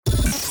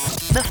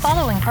The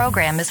following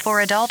program is for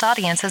adult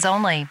audiences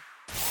only.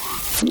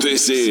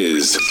 This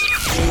is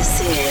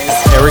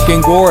Eric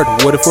and Gord,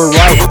 what if we're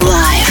right?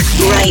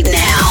 Live right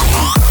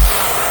now.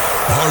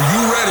 Are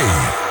you ready?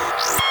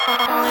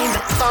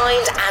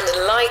 Find and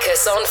like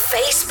us on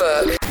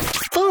Facebook.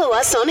 Follow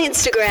us on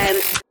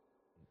Instagram.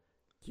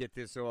 Get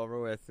this over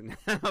with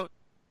now.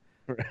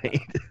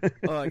 Right.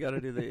 Oh, I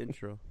gotta do the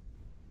intro.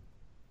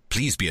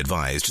 Please be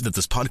advised that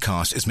this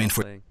podcast is meant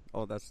for...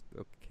 Oh, that's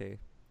okay.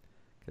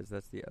 Because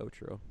that's the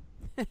outro.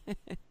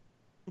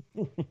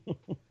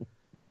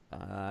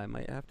 I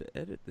might have to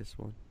edit this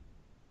one.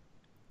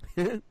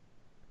 Where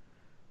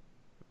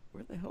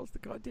the hell's the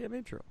goddamn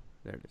intro?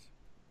 There it is.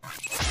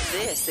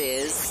 This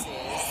is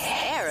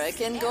Eric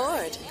and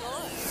Gord.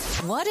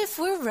 What if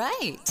we're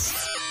right?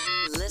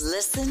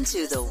 Listen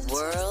to the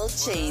world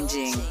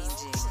changing.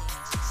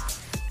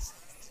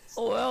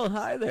 Oh, well,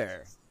 hi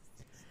there.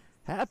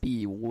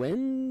 Happy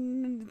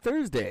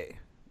Thursday.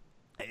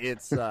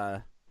 It's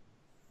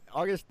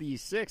August the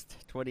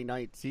 6th,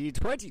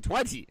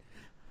 2020.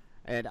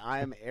 And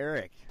I'm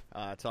Eric,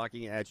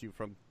 talking at you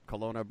from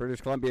Kelowna,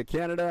 British Columbia,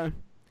 Canada,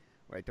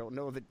 where I don't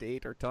know the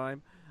date or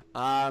time,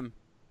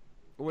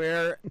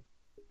 where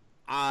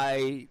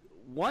I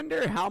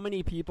wonder how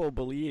many people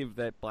believe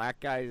that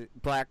Black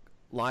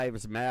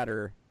Lives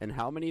Matter and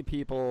how many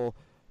people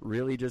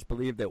really just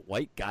believe that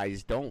white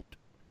guys don't.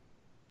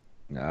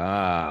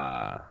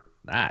 That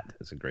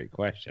is a great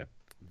question.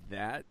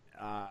 That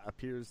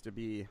appears to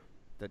be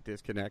the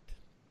disconnect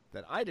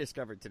that I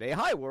discovered today.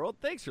 Hi, world.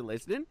 Thanks for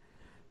listening.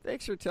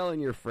 Thanks for telling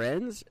your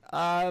friends.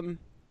 Hey,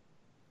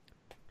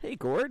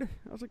 Gord.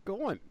 How's it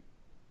going?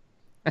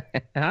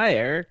 Hi,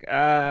 Eric.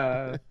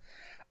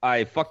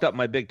 I fucked up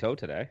my big toe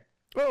today.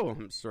 Oh,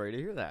 I'm sorry to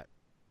hear that.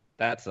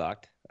 That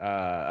sucked.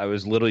 I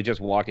was literally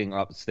just walking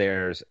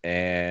upstairs,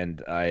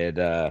 and I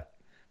had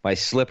my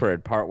slipper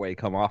had partway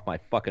come off my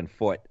fucking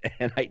foot,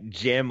 and I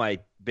jammed my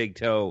big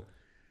toe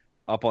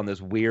up on this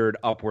weird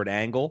upward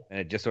angle, and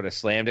it just sort of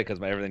slammed it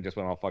because everything just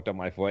went all fucked up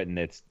my foot, and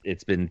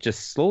it's been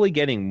just slowly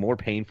getting more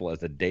painful as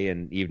the day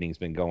and evening's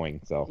been going.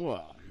 So,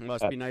 well, it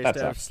must be nice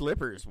to have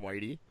slippers,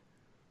 Whitey.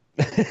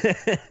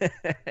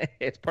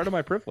 It's part of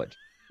my privilege.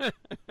 Yeah,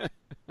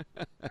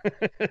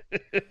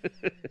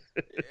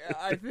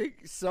 I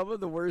think some of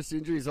the worst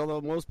injuries,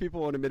 although most people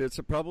won't admit it,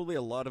 so probably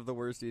a lot of the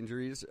worst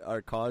injuries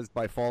are caused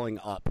by falling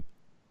up.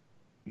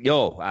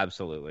 Yo,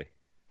 absolutely.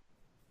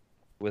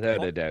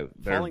 Without a doubt.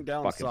 Falling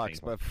down sucks,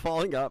 painful. but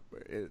falling up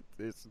is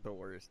the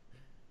worst.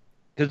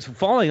 Because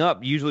falling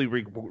up usually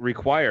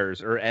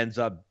requires or ends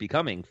up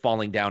becoming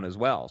falling down as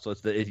well. So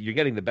you're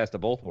getting the best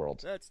of both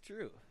worlds. That's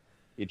true.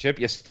 You trip,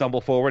 you stumble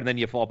forward, and then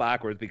you fall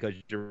backwards because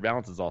your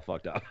balance is all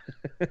fucked up.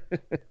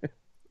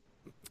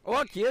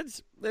 Well,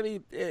 kids, let me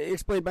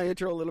explain my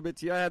intro a little bit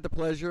to you. I had the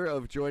pleasure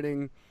of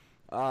joining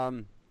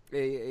a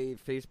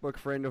Facebook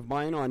friend of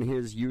mine on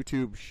his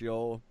YouTube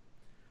show,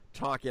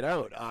 Talk It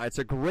Out. It's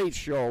a great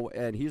show,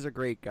 and he's a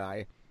great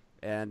guy,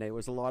 and it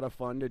was a lot of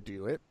fun to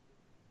do it.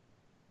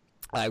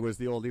 I was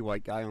the only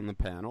white guy on the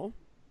panel,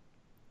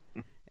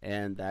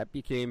 and that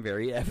became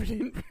very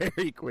evident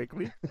very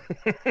quickly.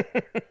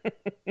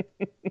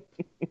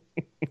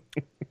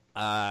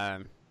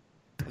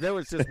 There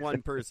was just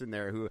one person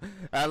there who,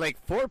 like,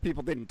 four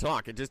people didn't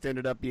talk. It just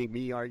ended up being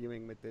me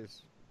arguing with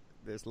this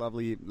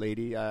lovely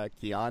lady,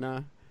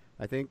 Kiana,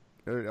 I think.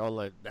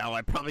 Now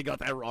I probably got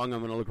that wrong.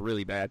 I'm going to look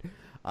really bad.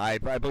 I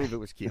believe it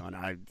was Kiana.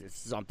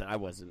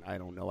 I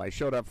don't know. I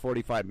showed up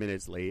 45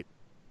 minutes late.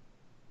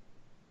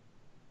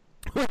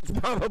 Which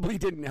probably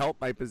didn't help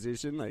my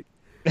position. Like,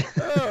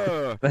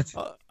 I'll that's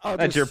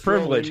just your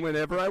privilege. in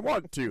whenever I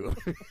want to.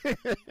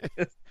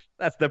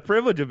 That's the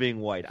privilege of being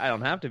white. I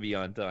don't have to be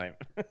on time.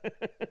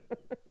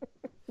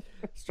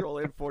 Stroll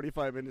in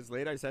 45 minutes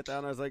late. I sat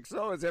down. I was like,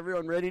 so is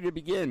everyone ready to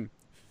begin?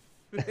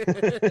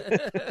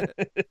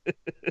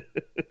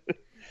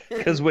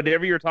 Because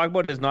whatever you're talking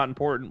about is not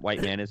important.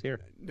 White man is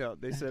here. No,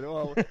 they said,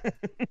 well,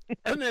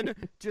 and then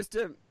just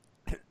to,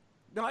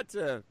 not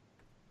to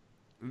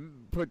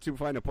put too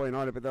fine a point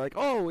on it, but they're like,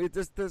 oh, we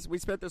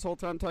spent this whole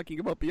time talking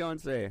about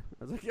Beyonce.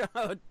 I was like,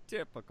 oh,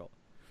 typical.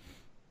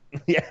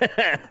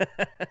 Yeah.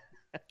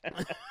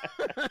 Of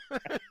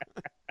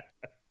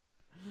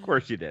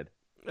course you did.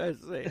 I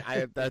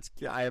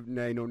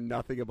know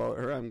nothing about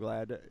her. I'm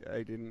glad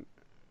I didn't.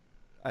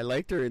 I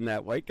liked her in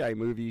that white guy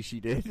movie she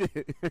did.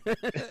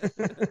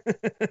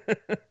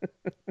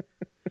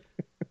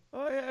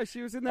 Oh yeah,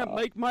 she was in that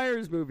Mike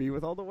Myers movie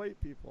with all the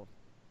white people.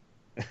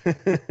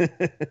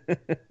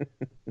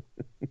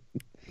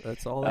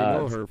 That's all I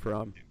know her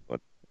from.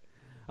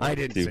 I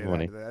didn't say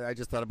funny. that. I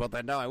just thought about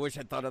that now. I wish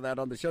I'd thought of that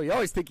on the show. You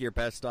always think of your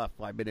best stuff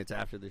 5 minutes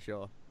after the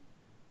show.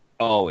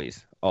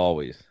 Always.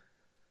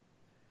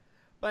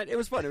 But it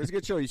was fun. It was a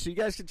good show. So you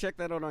guys can check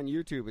that out on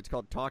YouTube. It's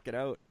called Talk It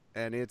Out,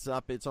 and it's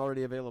up. It's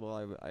already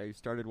available. I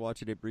started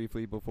watching it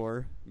briefly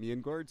before me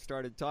and Gord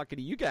started talking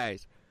to you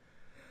guys.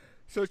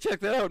 So check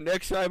that out.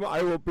 Next time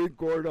I will bring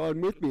Gord on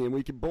with me, and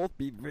we can both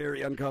be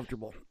very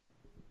uncomfortable.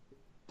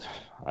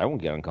 I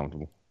won't get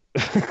uncomfortable.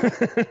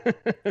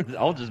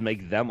 I'll just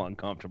make them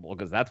uncomfortable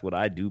because that's what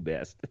I do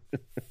best.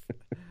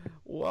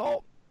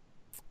 Well,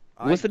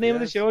 What's the name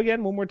of the show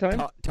again? One more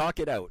time. Talk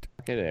It Out.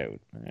 Talk It Out.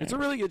 All It's a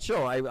really good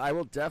show. I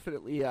will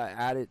definitely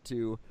add it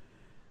to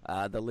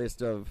the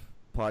list of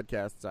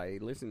podcasts I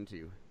listen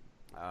to,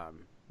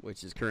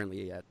 which is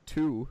currently at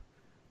 2,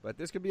 but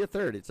this could be a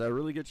 3rd. It's a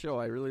really good show.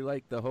 I really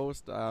like the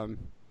host.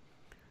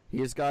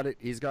 He's got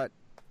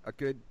a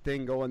good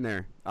thing going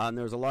there.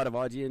 There was a lot of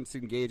audience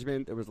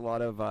engagement. There was a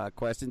lot of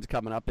questions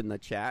coming up in the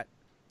chat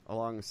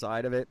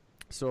alongside of it.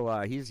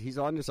 So he's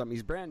on to something.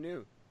 He's brand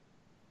new.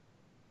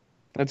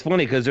 That's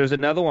funny because there's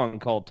another one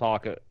called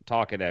Talk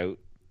It Out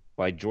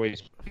by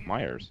Joyce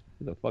Myers.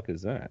 Who the fuck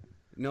is that?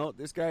 No,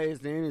 this guy,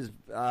 his name is...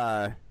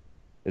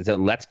 Is it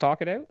Let's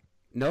Talk It Out?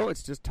 No,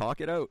 it's just Talk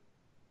It Out.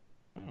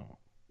 Oh.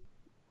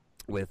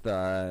 With,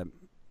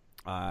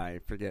 I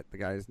forget the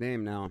guy's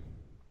name now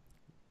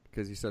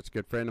because he's such a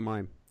good friend of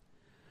mine.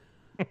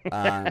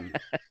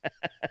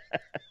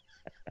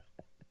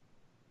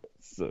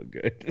 So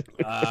good.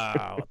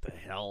 What the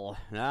hell?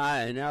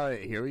 Now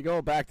here we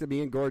go. Back to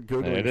me and Gord There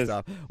it Googling is.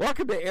 stuff.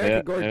 Welcome to Eric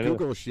and Gord there it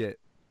Google shit.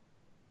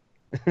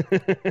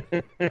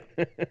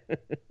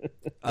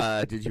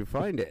 Did you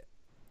find it?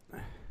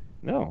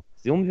 No,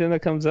 it's the only thing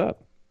that comes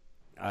up.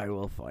 I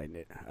will find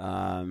it.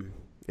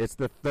 It's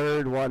the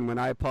 3rd one. When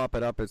I pop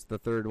it up, it's the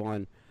 3rd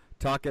one.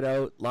 Talk It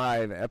Out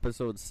Live,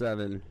 episode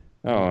 7.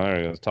 Oh, there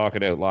it goes. Talk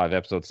It Out Live,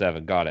 episode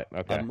 7. Got it.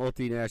 Okay. A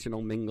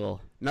multinational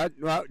mingle. Not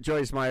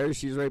Joyce Myers.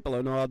 She's right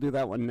below. No, I'll do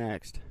that one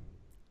next.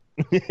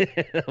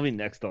 That'll be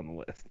next on the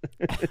list.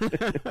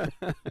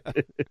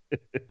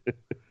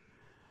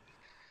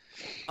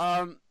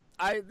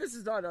 This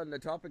is not on the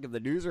topic of the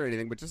news or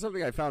anything, but just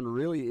something I found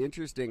really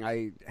interesting.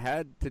 I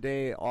had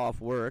today off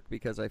work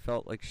because I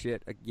felt like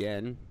shit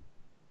again.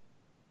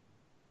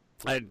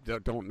 I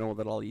don't know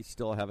that I'll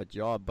still have a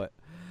job, but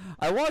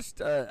I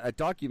watched a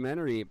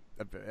documentary.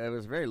 It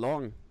was a very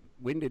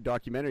long-winded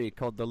documentary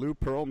called The Lou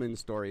Pearlman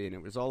Story, and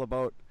it was all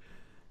about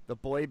the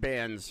boy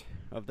bands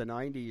of the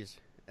 90s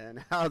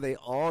and how they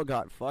all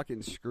got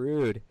fucking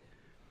screwed.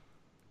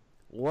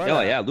 Lou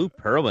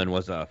Pearlman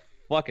was a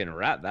fucking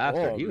rat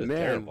bastard. He was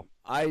terrible.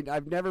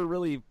 I've never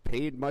really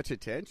paid much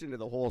attention to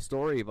the whole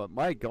story, but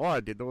my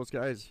God, did those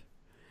guys...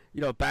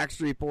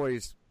 Backstreet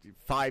Boys,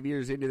 5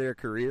 years into their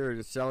career,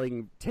 is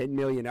selling 10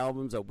 million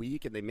albums a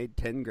week, and they made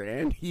 10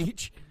 grand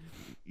each.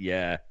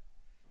 Yeah.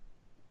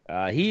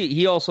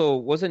 He also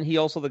wasn't he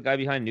also the guy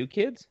behind New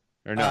Kids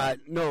or no?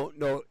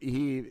 No.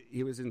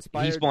 He was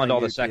inspired. He spawned by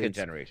all New the second Kids.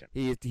 generation.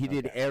 He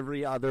did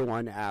every other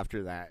one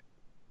after that.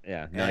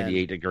 Yeah,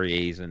 98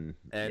 Degrees and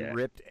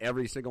ripped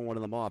every single one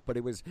of them off. But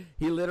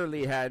he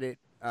literally had it.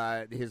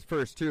 His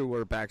first 2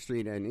 were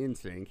Backstreet and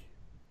NSYNC.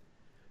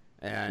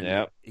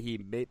 And he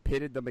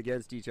pitted them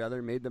against each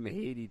other, made them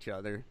hate each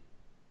other,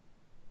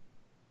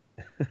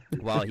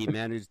 while he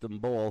managed them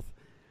both,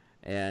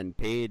 and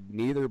paid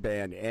neither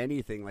band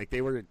anything. Like, they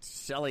were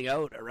selling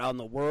out around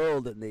the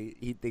world, and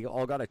they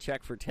all got a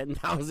check for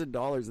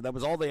 $10,000, and that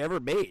was all they ever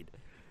made.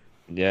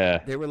 Yeah.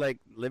 They were, like,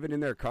 living in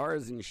their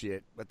cars and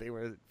shit, but they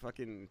were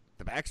fucking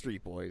the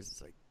Backstreet Boys.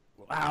 It's like,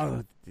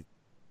 wow.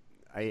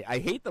 I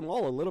hate them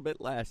all a little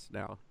bit less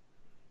now.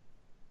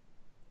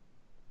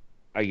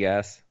 I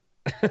guess.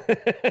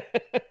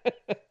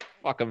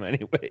 Fuck them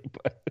anyway,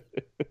 but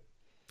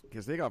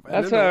because they got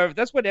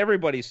that's what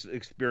everybody's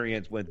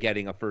experience with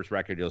getting a first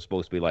record deal is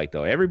supposed to be like,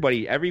 though.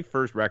 Every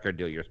first record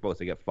deal you're supposed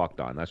to get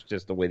fucked on. That's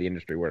just the way the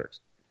industry works.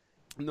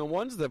 And the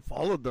ones that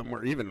followed them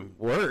were even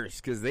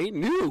worse because they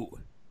knew,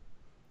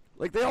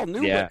 like they all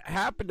knew what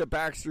happened to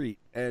Backstreet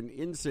and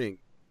NSYNC,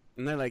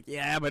 and they're like,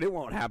 yeah, but it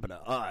won't happen to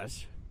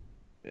us.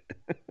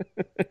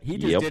 He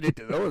just did it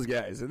to those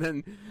guys, and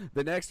then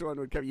the next one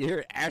would come. You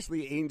hear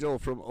Ashley Angel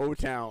from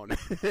O-Town,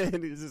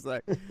 and he's just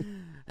like,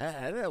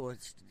 that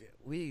was,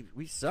 we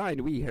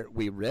signed.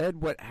 We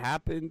read what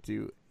happened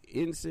to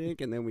NSYNC,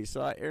 and then we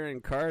saw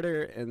Aaron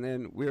Carter, and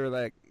then we were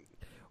like,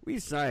 we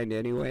signed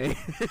anyway.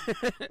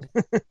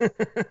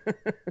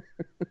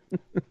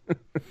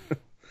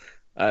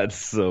 That's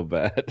so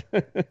bad.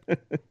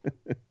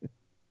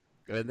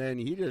 And then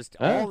he just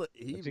What'd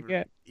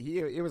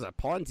it was a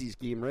Ponzi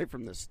scheme right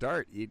from the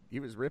start. He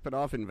was ripping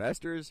off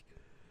investors,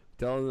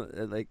 telling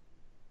like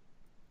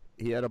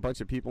he had a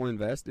bunch of people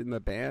invest in the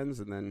bands,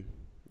 and then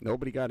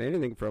nobody got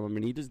anything from him,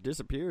 and he just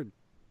disappeared.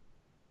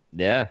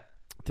 Yeah,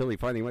 until he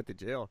finally went to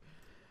jail.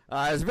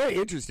 It's a very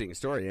interesting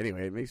story.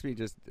 Anyway, it makes me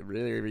just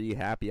really, really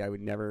happy. I would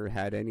never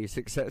had any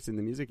success in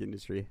the music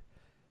industry.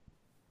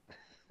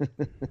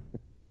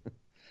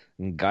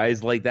 And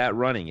guys like that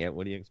running it.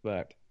 What do you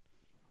expect?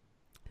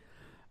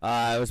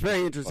 It was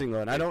very interesting though,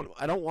 and I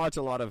don't watch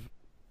a lot of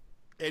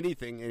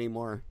anything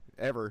anymore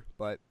ever,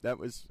 but that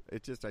was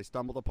it. Just I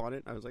stumbled upon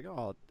it. I was like,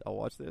 oh, I'll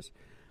watch this.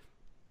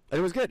 And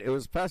it was good. It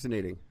was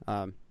fascinating.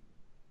 I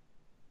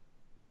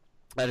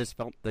just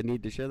felt the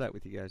need to share that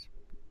with you guys.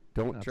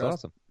 Don't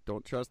trust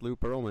Lou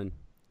Pearlman.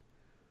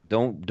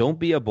 Don't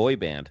be a boy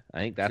band. I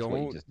think that's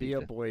what you just be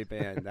a boy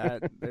band.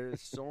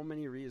 There's so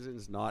many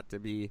reasons not to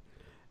be.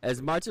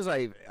 As much as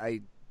I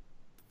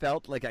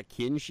felt like a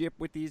kinship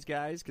with these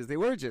guys because they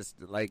were just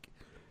like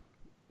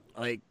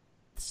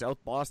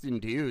South Boston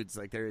dudes.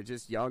 Like they're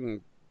just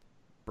young,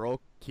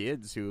 broke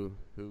kids who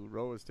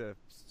rose to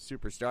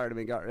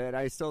superstardom and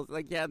I still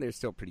like, yeah, they're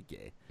still pretty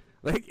gay.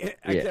 Like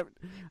I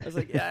was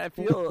like, yeah, I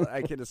feel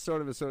I can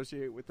sort of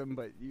associate with them,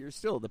 but you're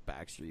still the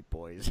Backstreet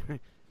Boys.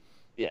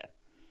 Yeah.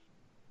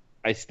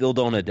 I still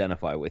don't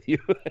identify with you.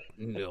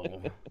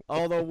 No.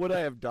 Although, would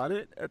I have done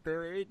it at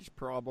their age?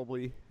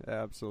 Probably.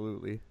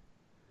 Absolutely.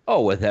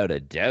 Oh, without a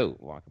doubt.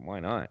 Why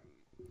not?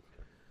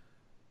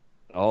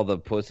 All the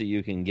pussy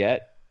you can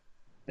get,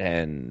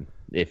 and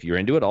if you're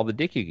into it, all the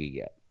dick you can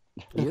get.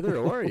 Either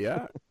or,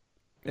 yeah.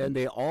 And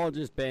they all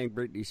just banged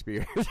Britney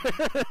Spears.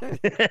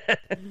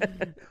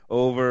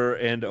 Over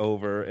and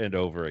over and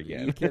over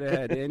again. You could have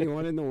had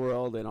anyone in the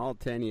world, and all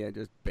 10 of you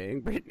just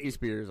bang Britney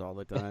Spears all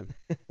the time.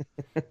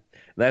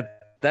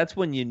 That's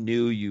when you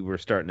knew you were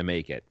starting to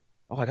make it.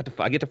 Oh, I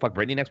get to fuck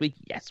Britney next week?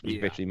 Yes, we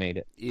officially made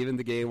it. Even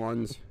the gay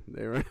ones.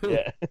 They were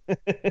Yeah.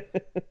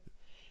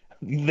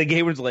 The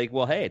gay one's like,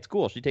 well, hey, it's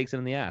cool. She takes it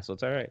in the ass, so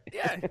it's all right.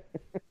 Yeah.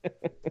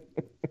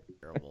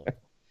 Terrible.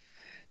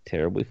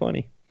 Terribly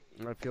funny.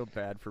 I feel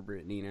bad for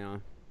Britney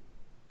now.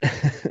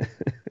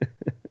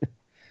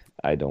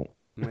 I don't.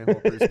 My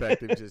whole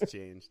perspective just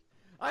changed.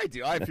 I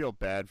do. I feel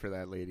bad for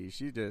that lady.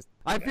 She just.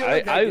 I feel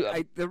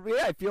like the way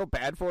I feel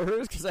bad for her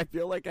is because I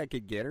feel like I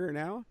could get her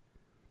now.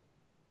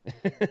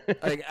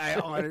 Like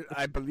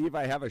I believe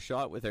I have a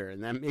shot with her,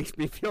 and that makes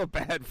me feel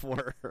bad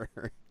for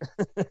her.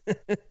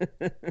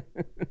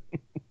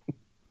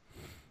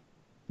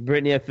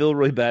 Brittany, I feel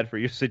really bad for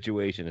your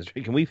situation.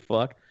 Can we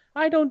fuck?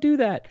 I don't do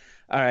that.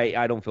 All right,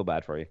 I don't feel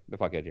bad for you. The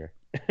fuck out of here.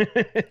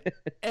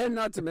 And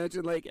not to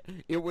mention, like,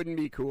 it wouldn't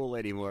be cool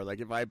anymore.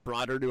 Like, if I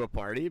brought her to a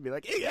party, it'd be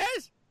like, hey,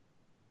 guys,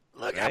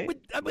 look, right?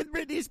 I'm with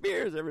Britney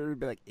Spears. Everyone would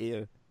be like,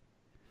 ew.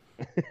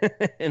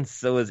 And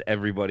so is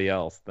everybody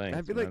else. Thanks.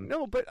 I'd be like,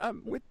 no, but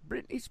I'm with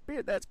Britney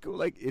Spears. That's cool.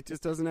 Like, it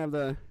just doesn't have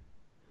the...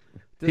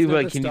 People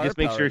like, can you just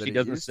make sure she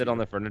doesn't sit on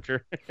the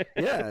furniture?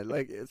 Yeah,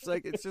 like,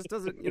 it just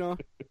doesn't, you know...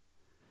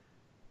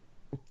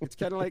 It's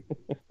kind of like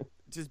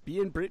just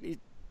being Britney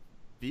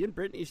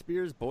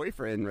Spears'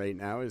 boyfriend right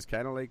now is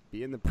kind of like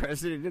being the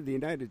president of the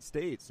United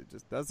States. It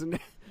just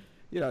doesn't,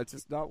 you know, it's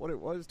just not what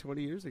it was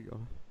 20 years ago.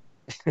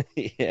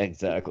 Yeah,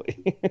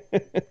 exactly.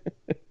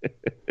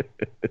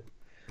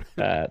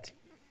 That's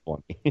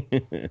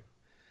funny.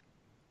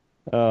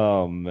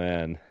 Oh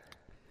man.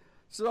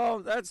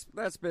 So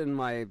that's been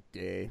my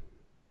day.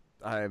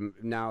 I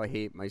now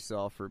hate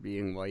myself for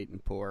being white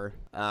and poor.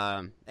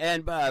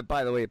 And by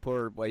the way,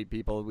 poor white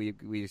people,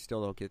 we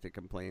still don't get to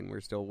complain.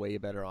 We're still way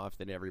better off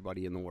than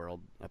everybody in the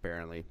world,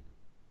 apparently.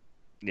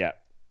 Yeah.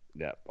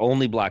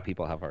 Only black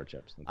people have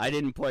hardships. I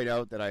didn't point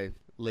out that I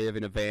live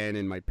in a van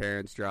in my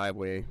parents'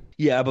 driveway.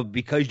 Yeah, but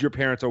because your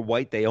parents are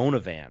white, they own a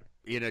van.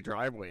 In a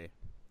driveway.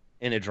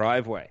 In a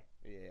driveway.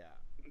 Yeah.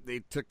 They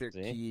took their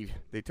key.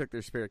 They took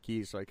their spare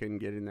keys, so I couldn't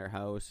get in their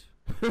house.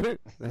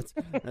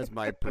 That's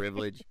my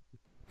privilege.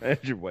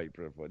 That's your white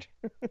privilege.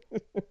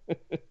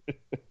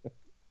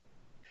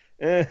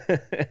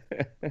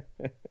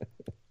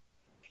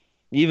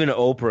 Even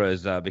Oprah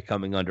is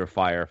becoming under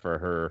fire for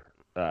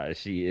her.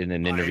 She in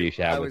an interview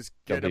she had. I was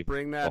going to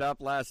bring that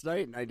up last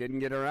night, and I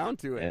didn't get around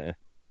to it.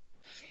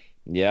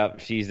 Yeah,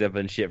 she's up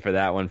in shit for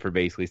that one for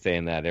basically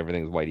saying that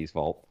everything's Whitey's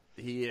fault.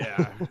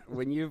 Yeah,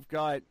 when you've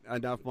got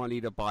enough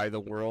money to buy the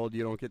world,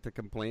 you don't get to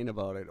complain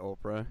about it,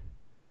 Oprah.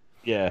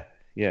 Yeah.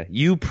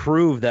 You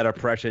prove that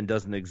oppression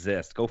doesn't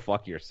exist. Go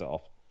fuck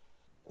yourself.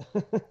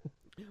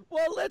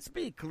 Well, let's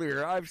be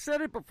clear. I've said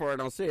it before, and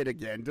I'll say it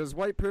again. Does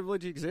white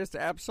privilege exist?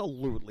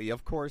 Absolutely.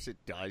 Of course it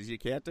does. You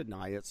can't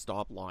deny it.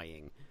 Stop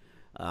lying.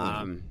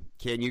 Can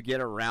you get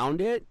around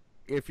it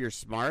if you're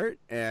smart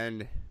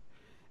and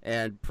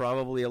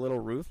probably a little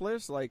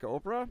ruthless like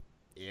Oprah?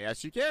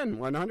 Yes, you can.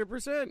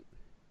 100%.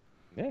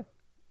 Yeah.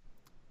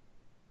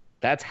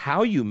 That's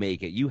how you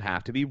make it. You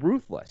have to be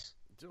ruthless.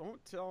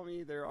 Don't tell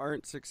me there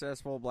aren't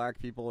successful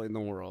black people in the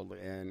world,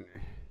 and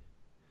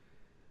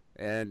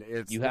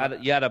it's you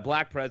had a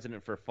black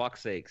president, for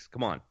fuck's sakes.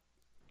 Come on.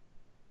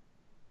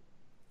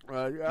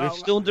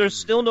 There's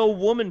still no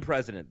woman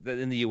president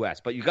in the U.S.,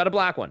 but you got a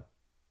black one.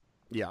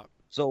 Yeah.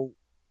 So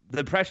the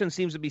oppression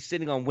seems to be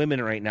sitting on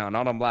women right now,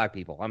 not on black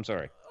people. I'm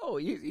sorry. Oh,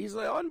 he's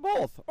like on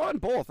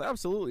both,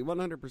 absolutely,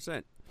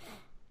 100%.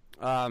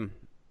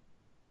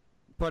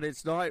 But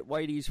it's not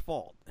Whitey's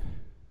fault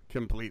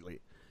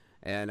completely.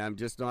 And I'm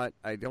just not.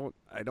 I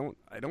don't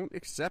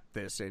accept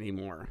this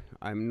anymore.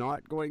 I'm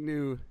not going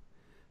to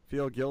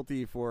feel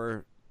guilty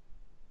for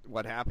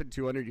what happened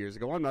 200 years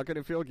ago. I'm not going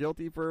to feel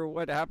guilty for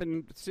what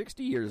happened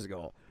 60 years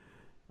ago.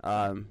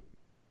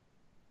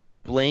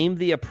 Blame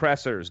the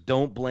oppressors.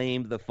 Don't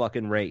blame the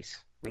fucking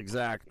race.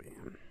 Exactly.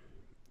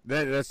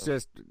 That's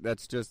just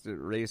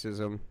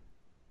racism.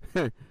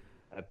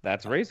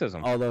 That's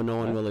racism. Although no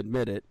one will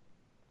admit it.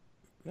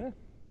 Yeah.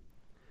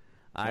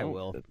 I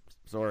will.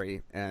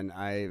 Sorry, and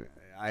I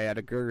had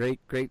a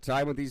great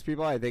time with these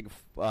people. I think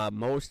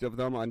most of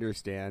them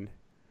understand,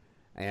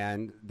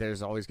 and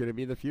there's always going to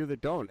be the few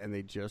that don't, and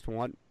they just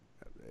want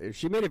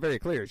she made it very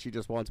clear. She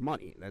just wants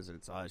money.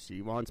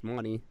 She wants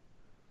money,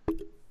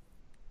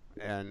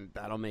 and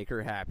that'll make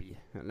her happy.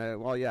 And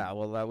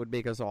that would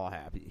make us all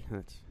happy.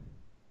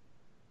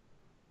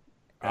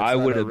 I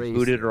would have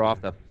booted her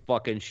off the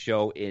fucking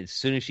show as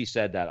soon as she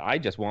said that. I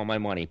just want my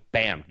money.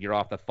 Bam, you're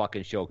off the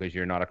fucking show because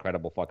you're not a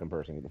credible fucking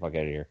person. Get the fuck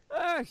out of here.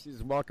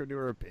 She's welcome to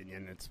her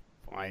opinion. It's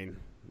fine.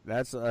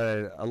 That's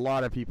a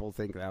lot of people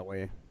think that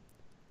way.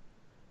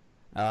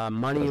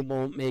 Money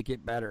won't make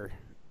it better.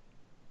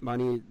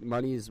 Money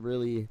is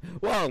really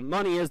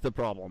money is the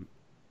problem.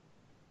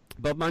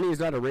 But money is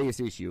not a race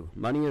issue.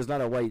 Money is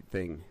not a white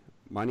thing.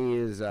 Money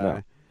is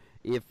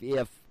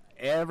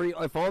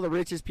if all the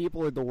richest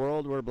people in the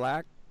world were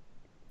black,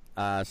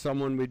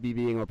 someone would be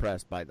being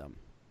oppressed by them.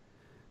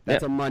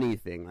 That's a money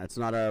thing. That's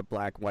not a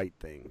black-white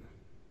thing.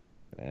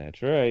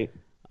 That's right.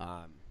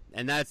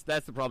 And that's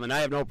the problem. And I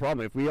have no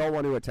problem. If we all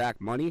want to attack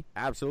money,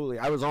 absolutely.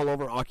 I was all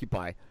over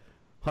Occupy,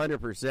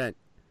 100%,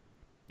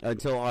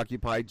 until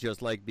Occupy,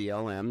 just like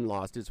BLM,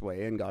 lost its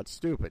way and got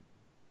stupid.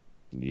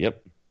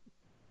 Yep.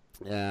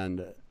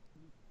 And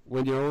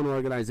when your own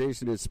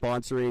organization is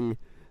sponsoring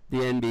the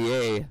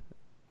NBA,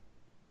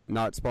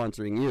 not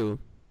sponsoring you,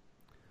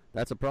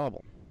 that's a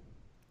problem.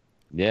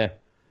 Yeah.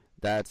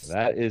 That's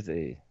not.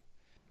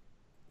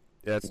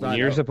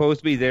 You're supposed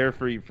to be there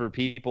for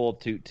people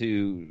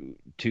to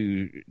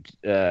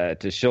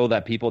show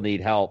that people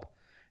need help,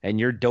 and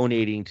you're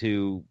donating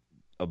to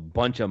a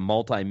bunch of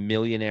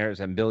multi-millionaires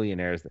and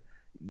billionaires.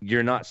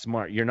 You're not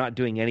smart. You're not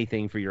doing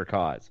anything for your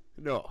cause.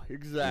 No,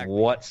 exactly.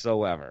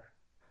 Whatsoever.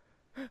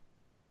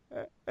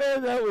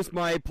 And that was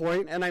my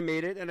point, and I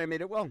made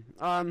it well.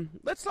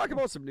 Let's talk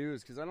about some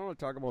news, because I don't want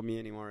to talk about me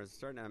anymore. It's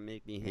starting to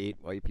make me hate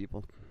white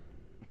people.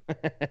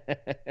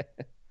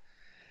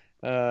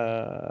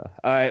 All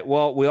right,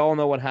 well, we all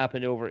know what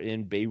happened over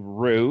in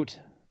Beirut.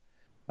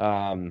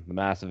 The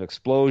massive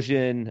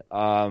explosion.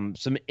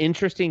 Some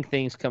interesting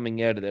things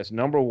coming out of this.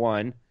 Number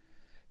one,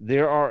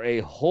 there are a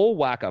whole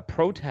whack of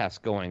protests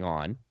going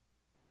on.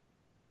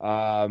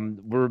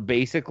 Where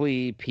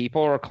basically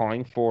people are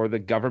calling for the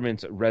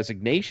government's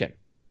resignation.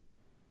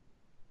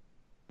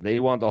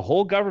 They want the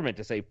whole government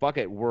to say, fuck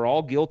it, we're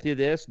all guilty of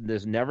this.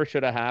 This never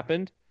should have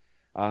happened.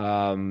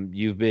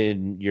 You're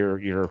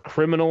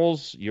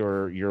criminals,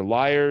 you're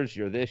liars,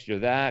 you're this, you're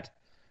that.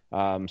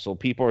 So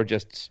people are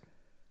just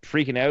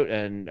freaking out,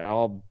 and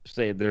I'll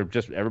say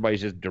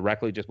everybody's just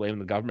blaming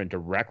the government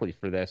directly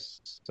for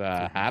this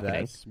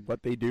happening. That's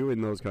what they do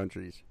in those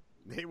countries.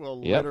 They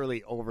will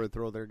literally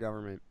overthrow their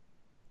government.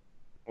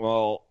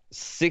 Well,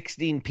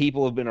 16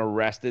 people have been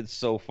arrested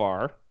so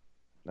far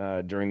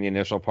during the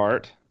initial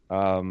part.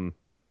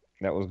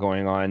 That was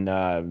going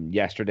on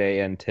yesterday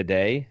and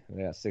today.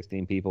 We got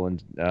 16 people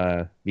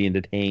being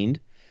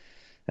detained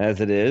as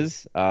it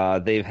is.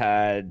 They've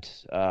had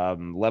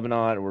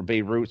Lebanon, or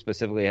Beirut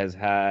specifically, has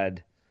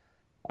had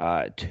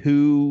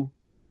two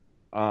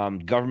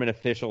government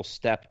officials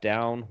step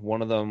down.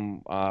 One of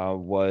them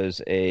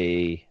was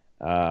who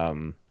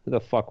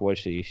the fuck was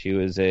she? She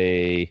was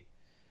a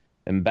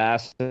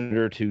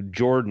ambassador to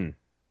Jordan.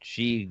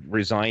 She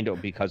resigned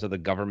because of the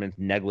government's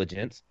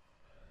negligence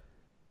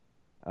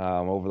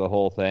over the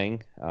whole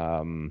thing.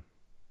 And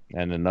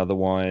another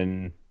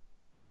one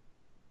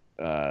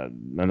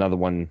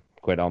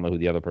quit. I don't know who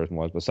the other person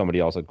was, but somebody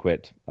else had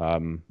quit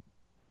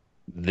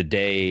the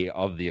day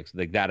of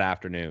that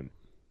afternoon.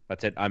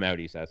 That's it. I'm out,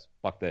 he says.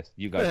 Fuck this.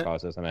 You guys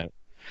caused this. I'm out.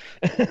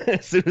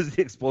 As soon as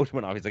the explosion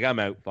went off, he's like, I'm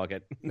out. Fuck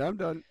it. I'm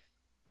done.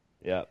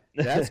 Yeah.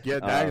 That's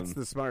good. That's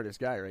the smartest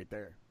guy right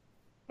there.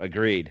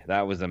 Agreed.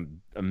 That was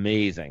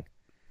amazing.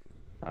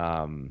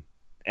 And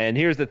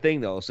here's the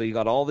thing, though. So you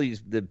got all the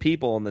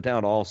people in the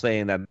town all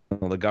saying that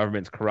the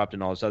government's corrupt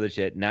and all this other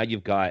shit. Now you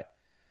got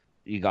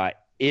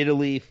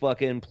Italy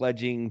fucking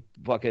pledging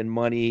fucking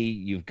money.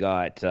 You've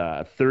got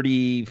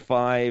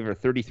 35 or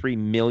 33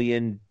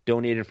 million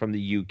donated from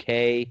the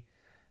UK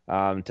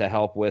to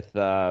help with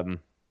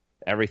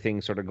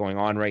everything sort of going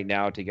on right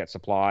now to get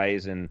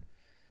supplies and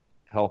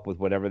help with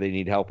whatever they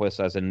need help with.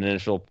 So as an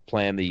initial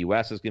plan, the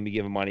U.S. is going to be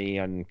giving money,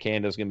 and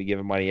Canada's going to be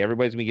giving money.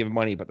 Everybody's going to be giving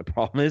money, but the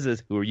problem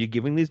is who are you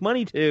giving these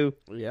money to?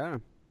 Yeah.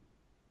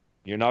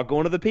 You're not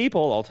going to the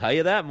people, I'll tell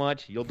you that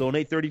much. You'll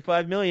donate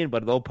 $35 million,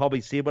 but they'll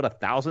probably see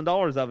about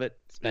 $1,000 of it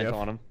spent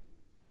on them.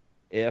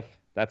 If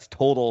that's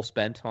total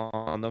spent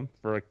on them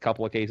for a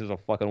couple of cases of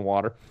fucking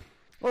water.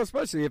 Well,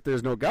 especially if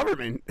there's no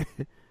government.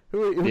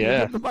 who you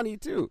give the money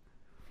to?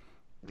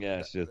 Yeah,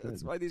 it's just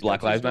that's why these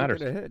Black Lives Matter.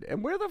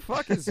 And where the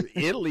fuck is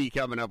Italy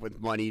coming up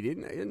with money?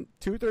 And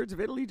 2/3 of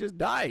Italy just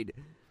died.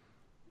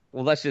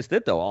 Well, that's just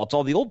it, though. It's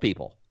all the old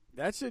people.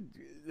 That should.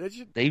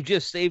 They've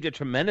just saved a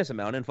tremendous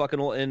amount in fucking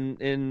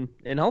in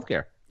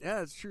healthcare. Yeah,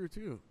 that's true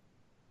too.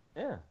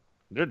 Yeah,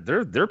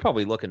 they're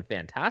probably looking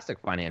fantastic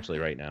financially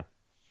right now.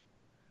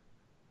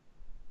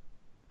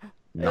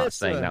 Not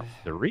saying that's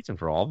the reason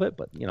for all of it,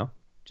 but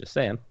just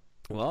saying.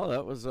 Well,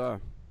 that was.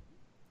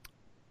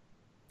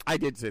 I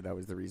did say that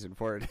was the reason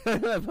for it.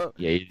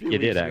 Yeah, you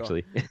did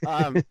actually.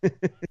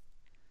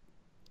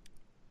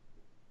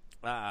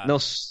 No,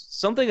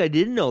 something I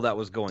didn't know that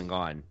was going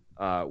on.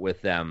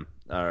 with them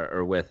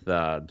or with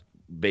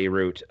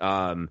Beirut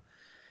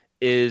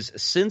is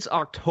since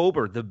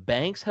October, the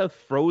banks have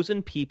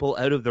frozen people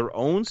out of their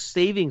own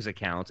savings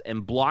accounts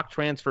and blocked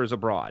transfers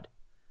abroad.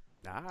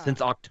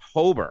 Since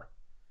October.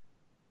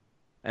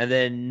 And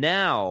then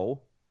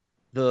now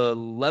the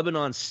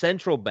Lebanon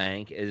Central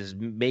Bank is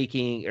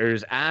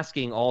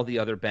asking all the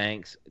other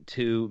banks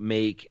to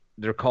make,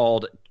 they're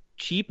called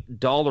cheap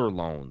dollar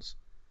loans.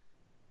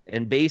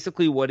 And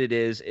basically what it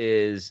is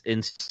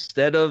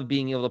instead of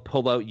being able to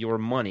pull out your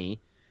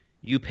money,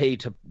 you pay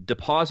to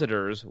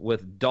depositors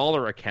with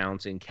dollar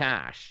accounts in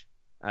cash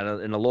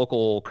in a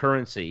local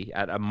currency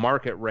at a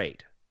market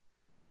rate.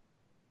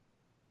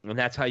 And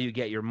that's how you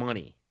get your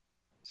money.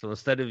 So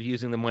instead of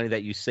using the money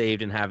that you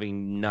saved and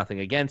having nothing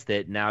against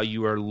it, now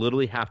you are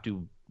literally have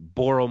to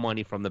borrow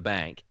money from the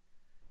bank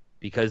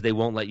because they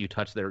won't let you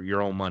touch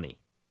your own money.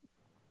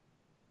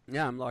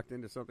 Yeah, I'm locked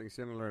into something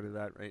similar to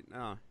that right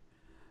now.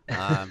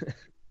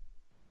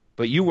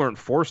 But you weren't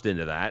forced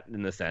into that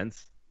in the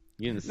sense.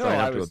 You didn't sign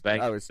up to a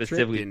bank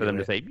specifically for them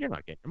to say, you're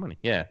not getting your money.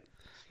 Yeah.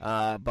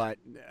 But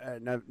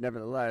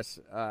nevertheless,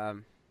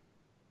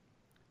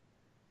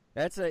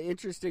 that's an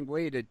interesting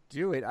way to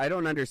do it. I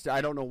don't understand.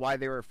 I don't know why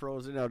they were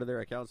frozen out of their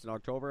accounts in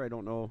October. I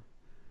don't know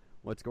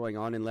what's going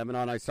on in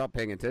Lebanon. I stopped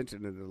paying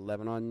attention to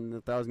Lebanon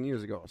 1,000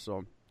 years ago,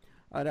 so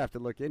I'd have to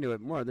look into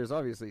it more. There's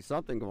obviously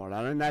something going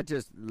on, and that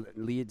just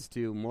leads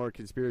to more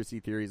conspiracy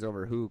theories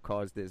over who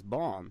caused this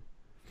bomb.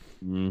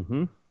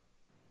 Mm-hmm.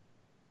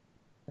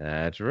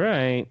 That's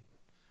right.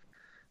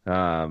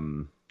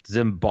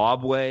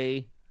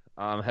 Zimbabwe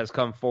has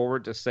come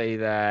forward to say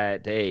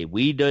that, hey,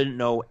 we didn't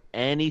know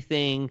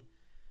anything.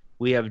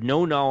 We have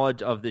no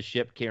knowledge of the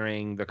ship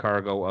carrying the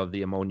cargo of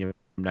the ammonium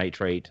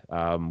nitrate.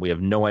 We have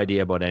no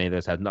idea about any of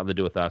this. It has nothing to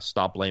do with us.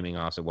 Stop blaming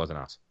us. It wasn't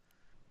us.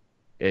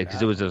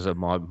 Because it was just a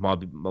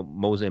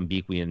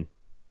Mozambican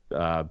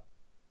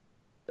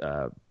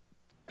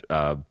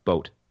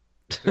boat.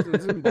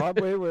 Isn't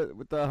Zimbabwe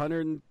with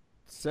the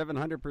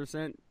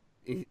 700%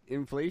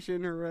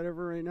 inflation or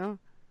whatever right now?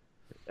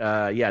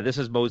 Yeah, this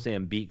is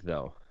Mozambique,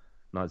 though,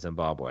 not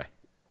Zimbabwe.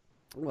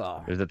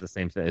 Well, is it the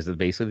same thing? Is it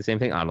basically the same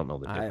thing? I don't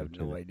know. I have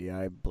no idea.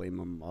 I blame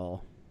them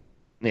all.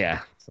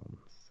 Yeah, same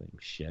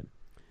shit.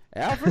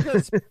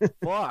 Africa's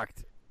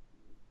fucked.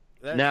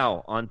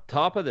 Now, on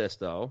top of this,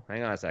 though,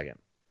 hang on a second.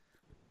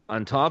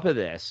 On top of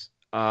this,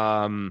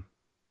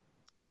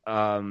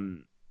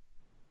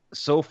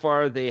 so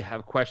far they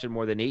have questioned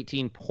more than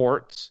 18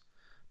 port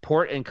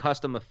and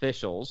custom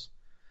officials.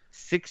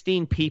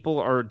 16 people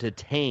are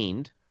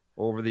detained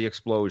over the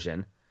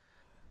explosion,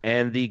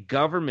 and the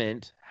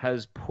government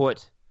has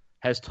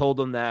told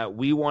them that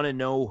we want to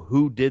know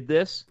who did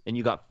this, and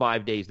you got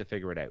 5 days to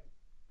figure it out.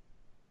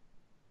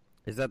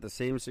 Is that the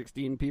same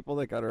 16 people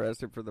that got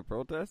arrested for the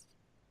protest?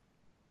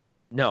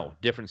 No,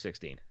 different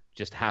 16.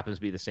 Just happens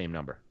to be the same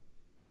number.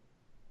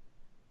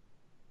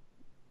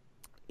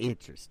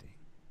 Interesting.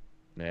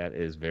 That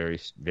is very,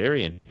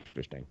 very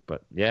interesting.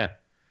 But yeah.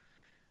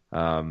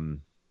 So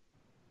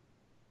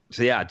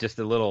yeah, just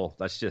a little.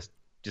 That's just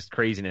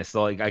craziness.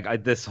 So like, I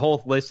this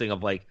whole listing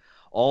of like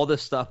all the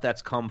stuff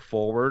that's come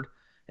forward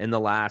in the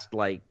last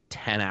like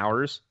 10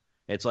 hours.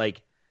 It's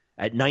like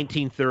at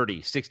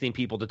 1930, 16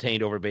 people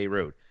detained over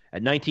Beirut.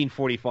 At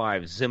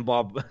 1945,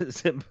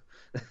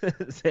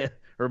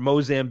 or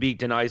Mozambique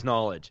denies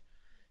knowledge.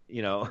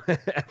 You know,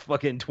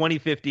 fucking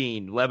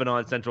 2015,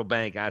 Lebanon Central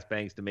Bank asked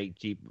banks to make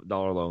cheap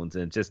dollar loans,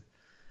 and just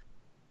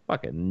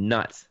fucking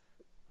nuts.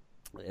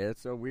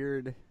 It's a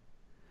weird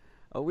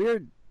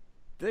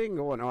thing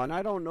going on.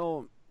 I don't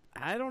know.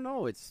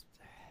 It's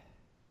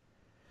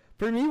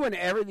for me,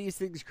 whenever these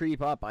things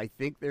creep up, I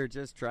think they're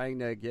just trying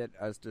to get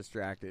us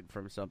distracted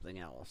from something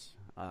else.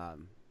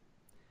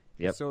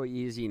 It's so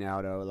easy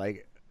now to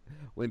like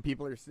when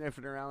people are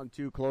sniffing around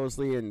too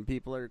closely and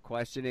people are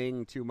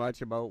questioning too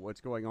much about what's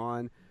going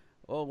on.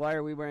 Oh, why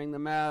are we wearing the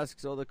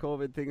masks? Oh, the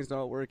COVID thing's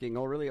not working.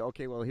 Oh, really?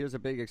 Okay, well, here's a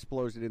big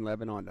explosion in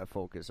Lebanon to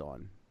focus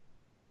on.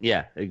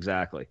 Yeah,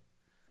 exactly.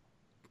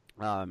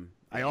 I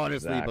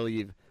honestly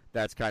believe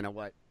that's kind of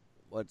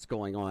what's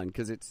going on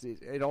because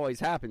it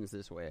always happens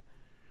this way.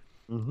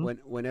 Mm-hmm.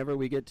 Whenever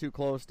we get too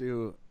close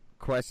to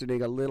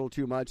questioning a little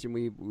too much and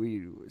we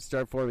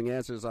start forming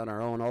answers on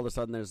our own, all of a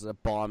sudden there's a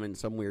bomb in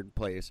some weird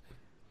place.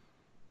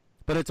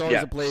 But it's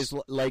always a place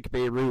like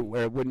Beirut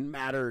where it wouldn't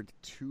matter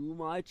too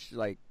much.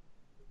 Like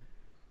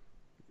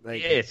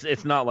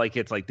it's not like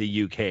it's like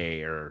the UK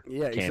or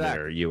Canada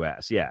or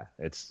US. Yeah,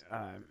 it's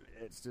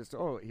just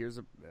here's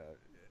a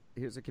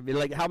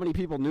like how many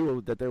people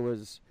knew that there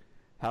was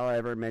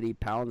however many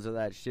pounds of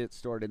that shit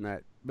stored in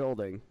that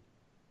building.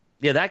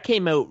 Yeah, that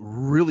came out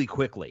really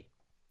quickly.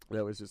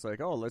 That was just like,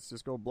 let's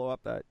just go blow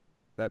up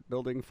that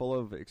building full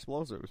of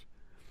explosives.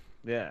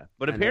 Yeah,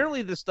 but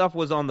apparently the stuff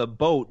was on the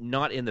boat,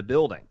 not in the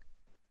building.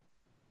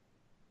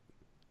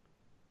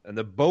 And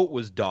the boat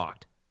was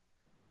docked.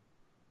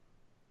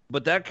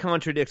 But that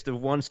contradicts the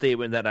one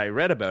statement that I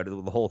read about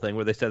it, the whole thing,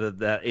 where they said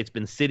that it's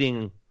been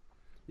sitting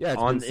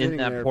in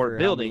that port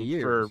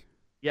building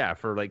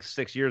for like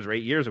 6 years or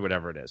 8 years or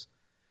whatever it is.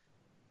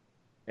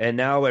 And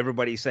now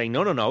everybody's saying,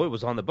 no, it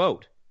was on the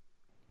boat.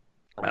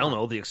 I don't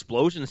know. The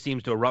explosion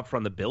seems to erupt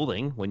from the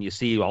building. When you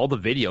see all the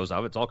videos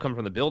of it, it's all come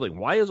from the building.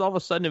 Why is all of a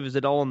sudden is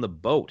it all on the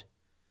boat?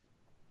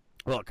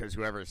 Well, because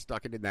whoever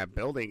stuck it in that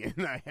building in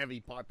that heavy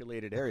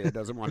populated area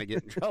doesn't want to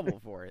get in trouble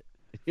for it.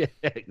 Yeah,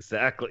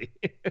 exactly.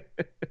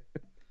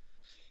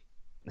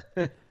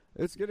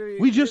 It's gonna be.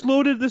 We just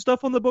loaded the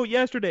stuff on the boat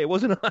yesterday. It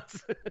wasn't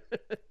us.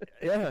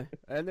 Yeah,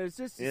 and there's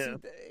just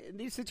in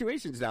these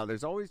situations now.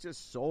 There's always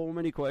just so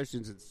many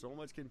questions and so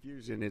much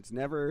confusion. It's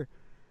never.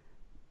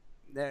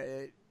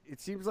 It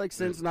seems like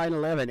since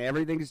 9/11,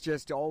 everything's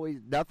just always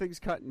nothing's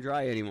cut and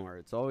dry anymore.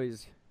 It's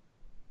always.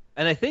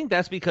 And I think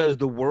that's because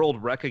the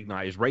world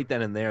recognized right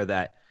then and there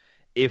that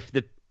if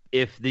the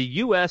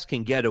U.S.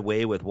 can get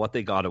away with what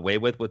they got away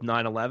with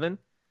 9/11,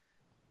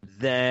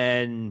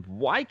 then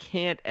why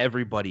can't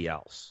everybody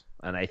else?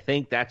 And I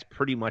think that's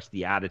pretty much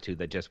the attitude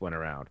that just went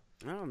around.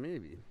 Oh,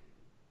 maybe.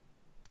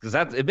 Because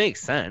it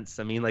makes sense.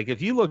 I mean, like,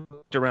 if you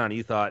looked around and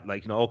you thought,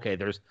 like, okay,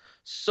 there's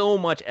so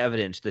much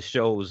evidence that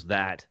shows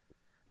that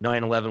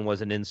 9/11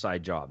 was an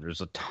inside job.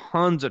 There's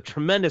a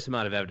tremendous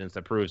amount of evidence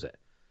that proves it.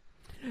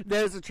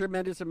 There's a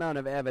tremendous amount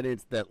of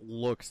evidence that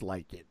looks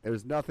like it.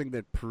 There's nothing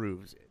that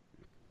proves it.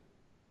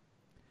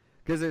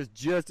 Because there's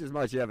just as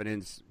much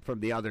evidence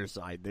from the other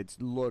side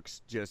that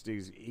looks just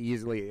as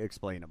easily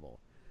explainable.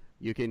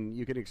 You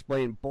can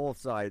explain both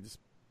sides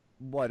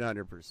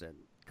 100%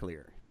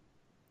 clear.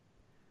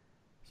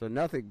 So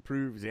nothing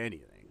proves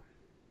anything.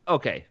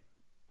 Okay,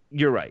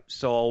 you're right.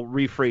 So I'll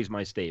rephrase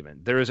my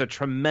statement. There is a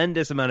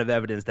tremendous amount of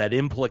evidence that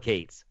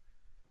implicates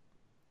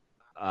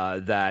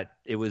that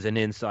it was an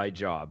inside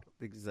job.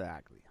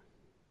 Exactly.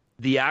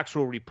 The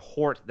actual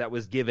report that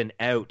was given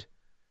out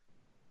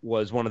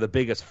was one of the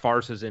biggest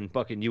farces in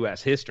fucking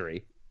U.S.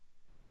 history,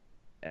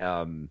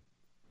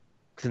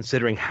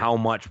 considering how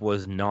much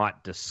was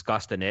not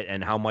discussed in it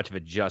and how much of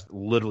it just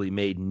literally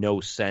made no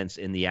sense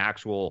in the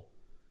actual,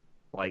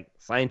 like,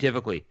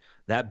 scientifically.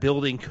 That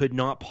building could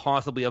not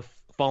possibly have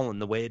fallen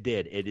the way it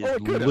did. It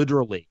is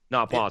literally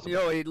not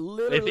possible. It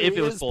literally if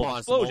it was is full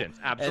possible. of explosions,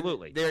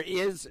 absolutely. And there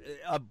is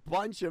a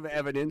bunch of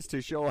evidence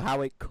to show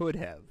how it could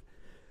have.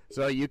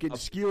 So you can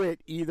skew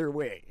it either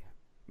way.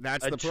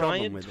 That's the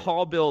problem with a giant,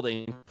 tall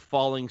building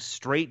falling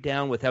straight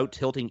down without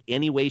tilting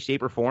any way,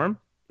 shape, or form?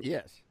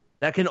 Yes.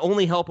 That can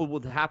only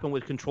happen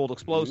with controlled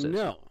explosives.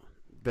 No.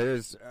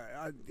 There's...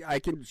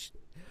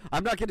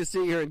 I'm not going to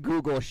sit here and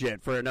Google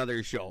shit for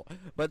another show,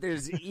 but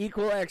there's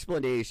equal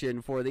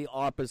explanation for the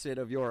opposite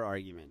of your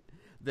argument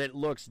that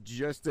looks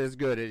just as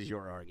good as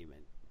your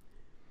argument.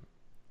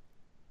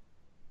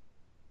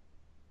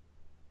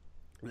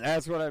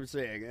 That's what I'm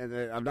saying, and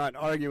I'm not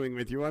arguing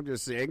with you. I'm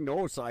just saying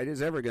no side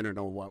is ever going to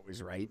know what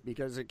was right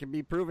because it can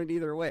be proven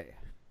either way,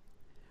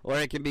 or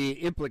it can be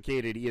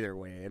implicated either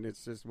way, and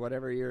it's just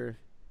whatever you're.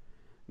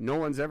 No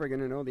one's ever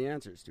going to know the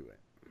answers to it.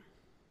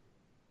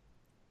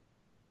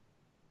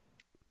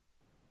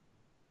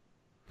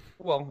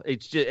 Well,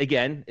 it's just,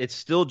 again, it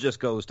still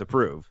just goes to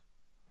prove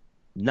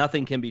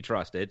nothing can be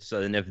trusted. So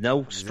then if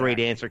no straight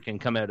answer can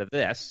come out of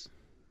this,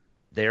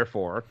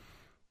 therefore,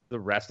 the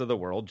rest of the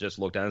world just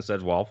looked at it and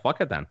said, well,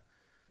 fuck it then.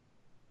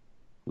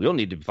 We don't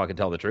need to fucking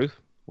tell the truth.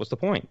 What's the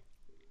point?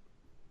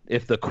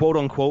 If the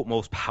quote-unquote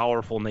most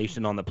powerful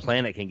nation on the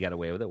planet can get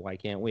away with it, why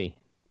can't we?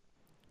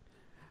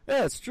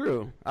 Yeah, it's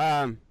true.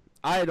 I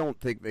don't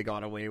think they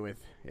got away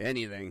with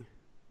anything.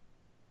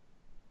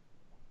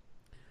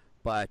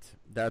 But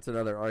that's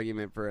another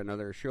argument for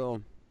another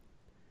show.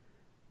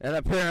 And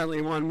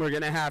apparently one we're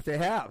going to have.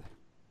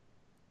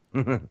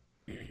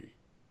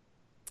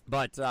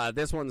 But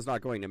this one's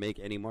not going to make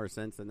any more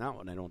sense than that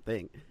one, I don't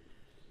think.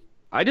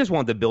 I just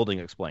want the building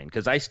explained,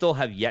 because I still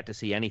have yet to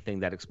see anything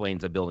that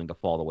explains a building to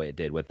fall the way it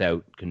did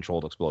without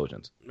controlled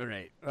explosions. All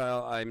right.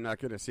 Well, I'm not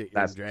going to sit here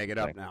and drag it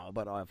up now,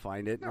 but I'll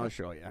find it and I'll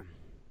show you.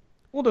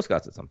 We'll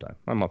discuss it sometime.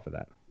 I'm up for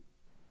that.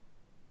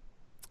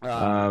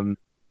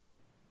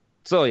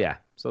 So, yeah.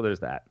 So there's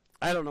that.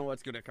 I don't know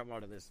what's going to come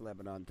out of this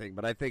Lebanon thing,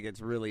 but I think it's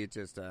really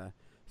just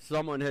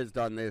someone has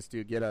done this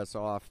to get us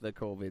off the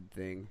COVID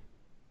thing.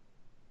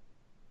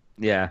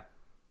 Yeah.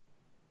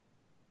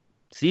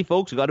 See,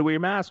 folks, you got to wear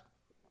your mask.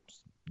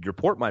 Your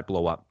port might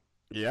blow up.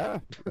 Yeah.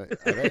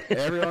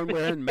 Everyone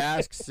wearing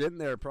masks sitting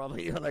there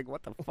probably like,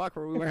 what the fuck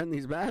were we wearing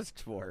these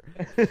masks for?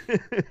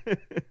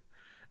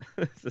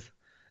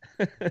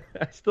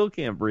 I still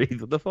can't breathe.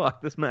 What the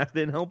fuck? This mask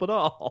didn't help at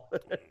all.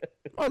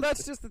 Well,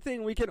 that's just the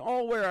thing. We can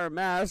all wear our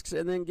masks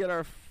and then get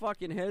our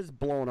fucking heads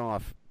blown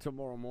off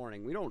tomorrow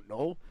morning. We don't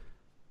know.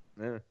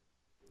 Yeah.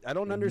 I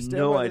don't understand.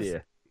 No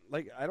idea.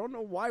 I don't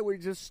know why we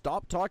just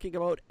stopped talking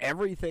about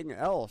everything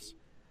else.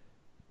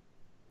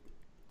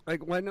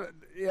 Like,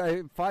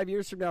 5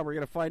 years from now, we're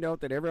going to find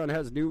out that everyone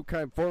has new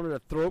kind of form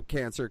of throat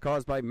cancer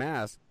caused by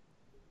masks.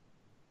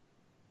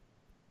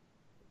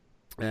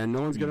 And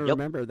no one's going to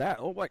remember that.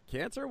 Oh, what,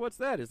 cancer? What's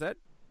that? Is that,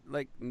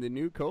 like, the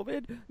new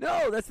COVID?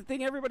 No, that's the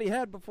thing everybody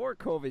had before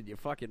COVID, you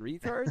fucking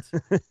retards.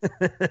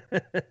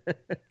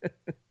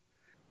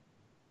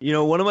 You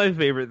know, one of my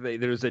favorite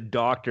things, there's a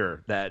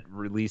doctor that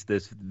released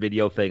this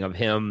video thing of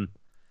him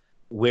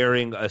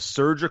wearing a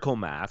surgical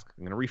mask.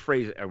 I'm going to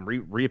rephrase it and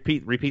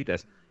repeat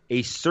this.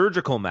 A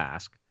surgical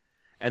mask,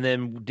 and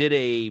then did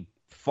a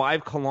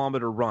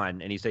 5-kilometer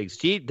run, and he says,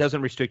 "See, it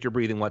doesn't restrict your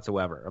breathing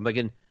whatsoever." I'm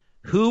thinking,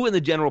 who in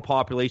the general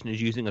population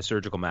is using a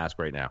surgical mask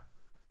right now?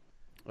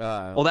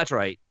 Oh, that's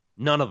right,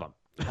 none of them.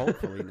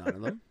 Hopefully, none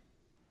of them.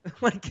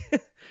 Like,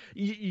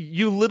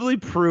 you literally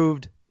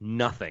proved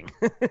nothing.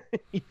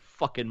 You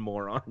fucking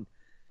moron.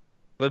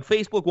 But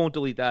Facebook won't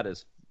delete that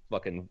as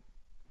fucking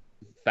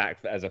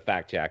as a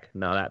fact check.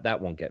 No,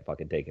 that won't get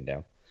fucking taken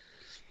down.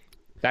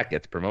 That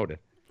gets promoted.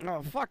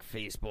 Oh, fuck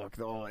Facebook,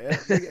 though. Like,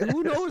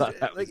 who knows?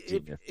 Like,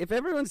 if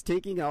everyone's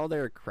taking all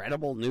their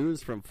credible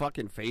news from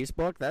fucking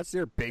Facebook, that's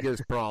their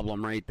biggest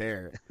problem right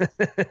there.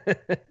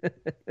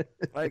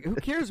 Like, who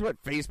cares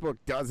what Facebook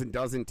does and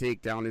doesn't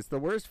take down? It's the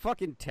worst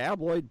fucking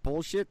tabloid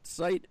bullshit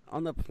site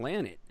on the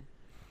planet.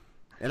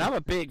 And I'm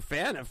a big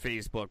fan of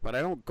Facebook, but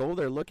I don't go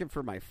there looking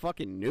for my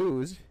fucking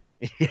news.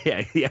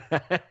 Yeah,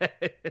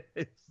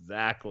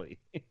 exactly.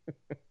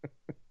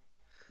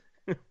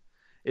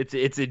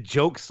 It's a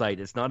joke site.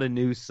 It's not a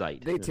news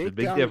site. It's a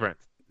big difference.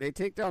 They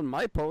take down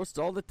my posts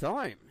all the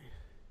time.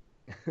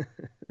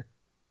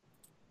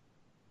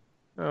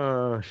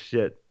 Oh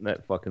shit!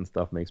 That fucking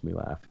stuff makes me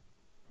laugh.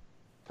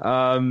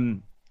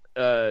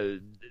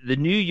 The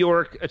New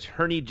York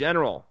Attorney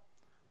General,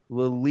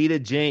 Lolita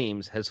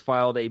James, has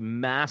filed a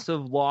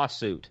massive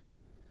lawsuit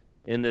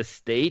in the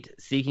state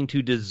seeking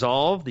to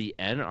dissolve the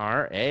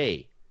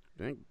NRA.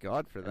 Thank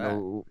God for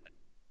that.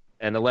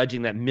 And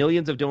alleging that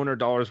millions of donor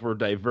dollars were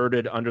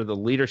diverted under the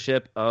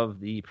leadership of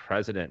the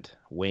president,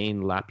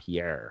 Wayne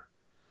LaPierre.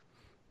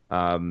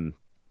 It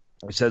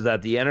says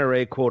that the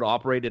NRA, quote,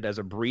 operated as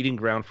a breeding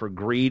ground for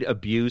greed,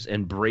 abuse,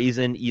 and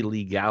brazen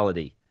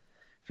illegality.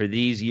 For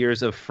these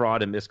years of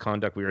fraud and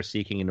misconduct, we are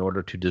seeking in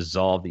order to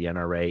dissolve the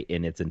NRA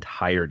in its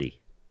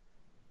entirety.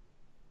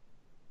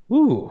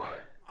 Ooh,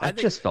 I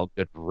just felt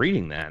good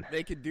reading that.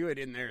 They could do it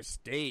in their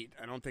state.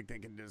 I don't think they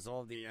can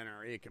dissolve the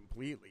NRA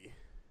completely.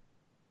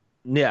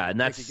 Yeah, and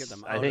that's, they could get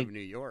them out of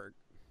New York.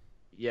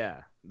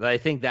 Yeah, but I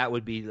think that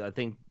would be. I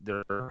think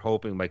they're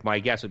hoping. Like, my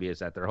guess would be is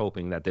that they're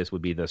hoping that this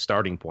would be the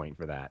starting point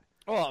for that.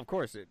 Oh, of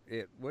course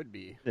it would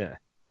be. Yeah.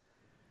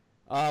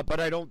 But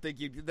I don't think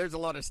there's a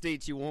lot of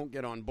states you won't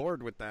get on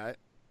board with that.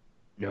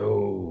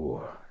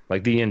 No,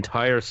 like the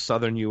entire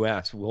southern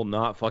U.S. will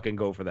not fucking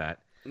go for that.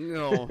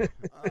 No.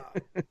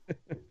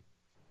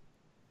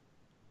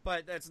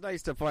 But that's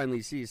nice to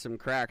finally see some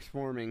cracks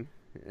forming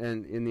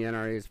in the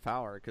NRA's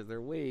power, because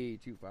they're way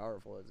too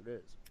powerful as it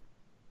is.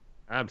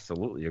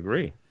 Absolutely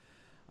agree.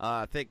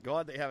 Thank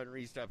God they haven't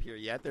reached up here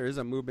yet. There is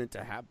a movement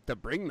to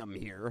bring them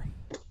here.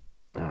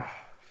 Oh,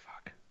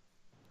 fuck.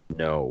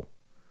 No.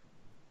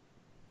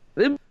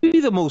 It would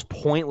be the most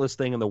pointless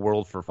thing in the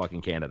world for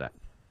fucking Canada.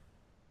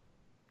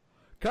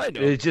 Kind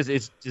of.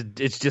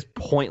 It's just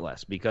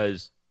pointless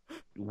because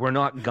we're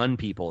not gun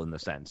people in the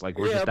sense. Like,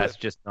 that's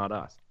just not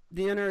us.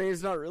 The NRA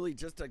is not really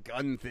just a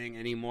gun thing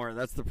anymore.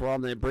 That's the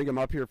problem. They bring them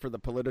up here for the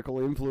political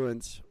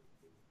influence.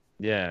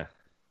 Yeah.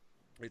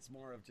 It's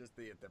more of just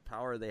the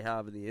power they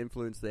have and the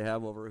influence they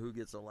have over who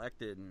gets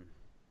elected. And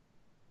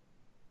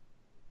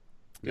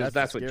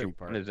that's what you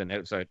want is an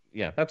outside.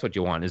 Yeah, that's what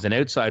you want is an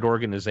outside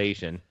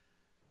organization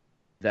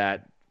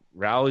that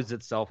rallies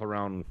itself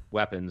around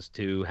weapons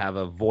to have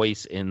a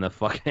voice in the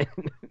fucking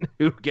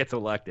who gets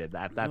elected.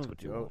 That's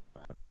what you want.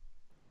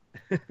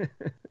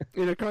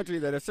 In a country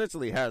that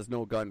essentially has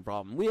no gun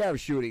problem. We have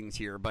shootings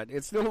here, but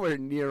it's nowhere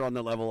near on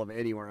the level of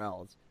anywhere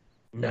else.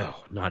 No,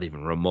 not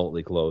even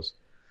remotely close.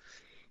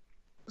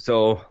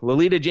 So,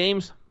 Lolita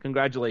James,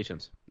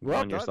 congratulations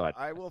on your side.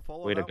 I will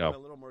follow that one a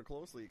little more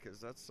closely because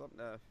that's something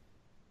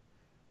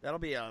that'll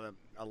be a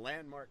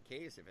landmark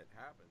case if it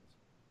happens.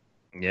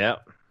 Yeah.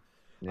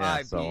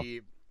 I'd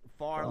be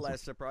far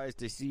less surprised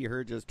to see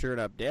her just turn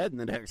up dead in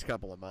the next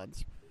couple of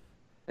months.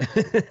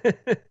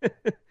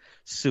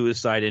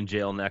 Suicide in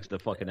jail next to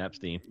fucking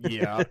Epstein.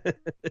 Yeah.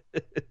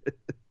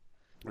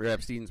 Or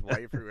Epstein's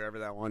wife, or whoever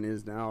that one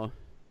is now.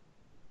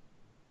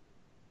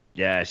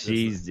 Yeah,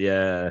 she's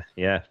she's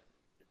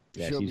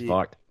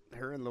fucked.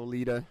 Her and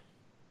Lolita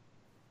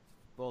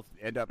both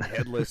end up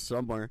headless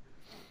somewhere.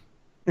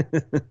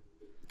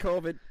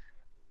 COVID.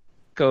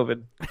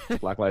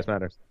 Black Lives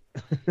Matters.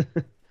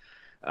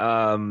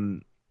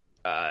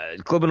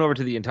 Clipping over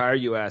to the entire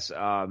U.S.,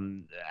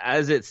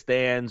 as it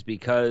stands,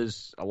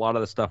 because a lot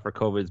of the stuff for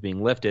COVID is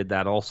being lifted,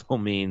 that also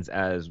means,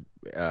 as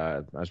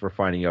we're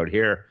finding out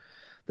here,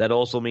 that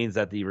also means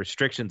that the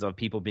restrictions of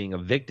people being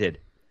evicted,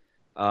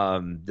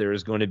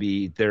 there's going to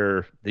be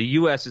the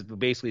U.S. is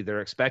basically,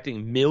 they're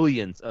expecting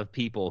millions of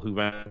people who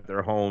rent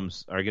their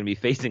homes are going to be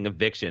facing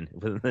eviction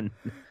within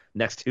the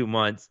next 2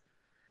 months.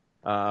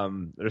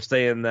 They're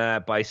saying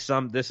that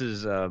this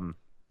is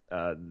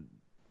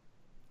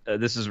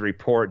a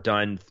report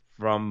done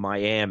from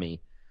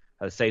Miami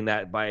saying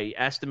that by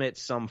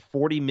estimates, some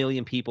 40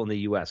 million people in the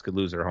U.S. could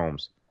lose their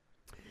homes.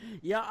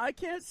 Yeah, I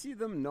can't see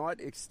them not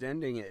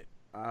extending it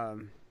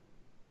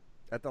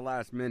at the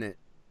last minute,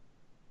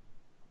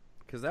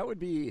 because that would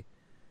be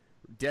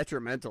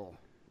detrimental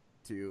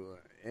to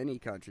any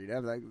country to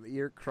have that.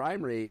 Your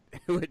crime rate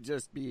would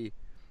just be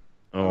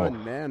Oh.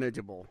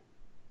 unmanageable.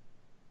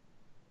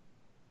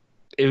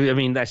 I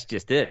mean, that's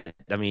just it.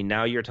 I mean,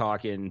 now you're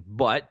talking,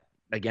 but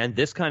again,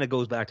 this kind of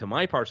goes back to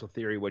my partial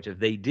theory, which if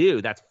they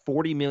do, that's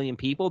 40 million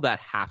people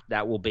that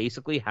will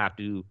basically have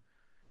to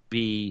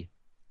be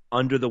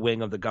under the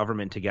wing of the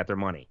government to get their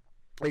money,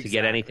 to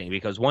get anything.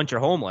 Because once you're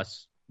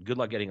homeless, good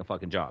luck getting a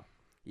fucking job.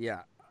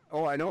 Yeah.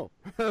 Oh, I know.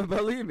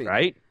 Believe me.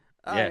 Right?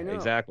 I Yeah, know.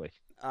 exactly.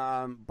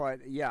 But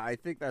yeah, I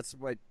think that's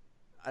what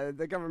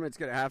the government's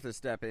going to have to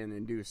step in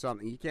and do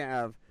something. You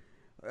can't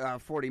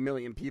have 40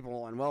 million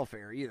people on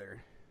welfare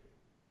either.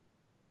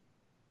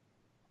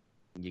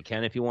 You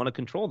can if you want to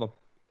control them.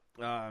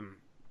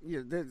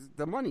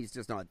 The money's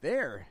just not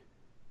there.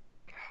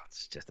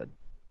 It's just $1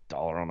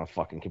 on a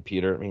fucking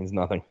computer. It means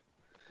nothing.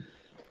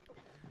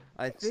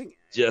 I think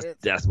Just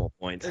it's, decimal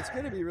points. it's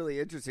going to be really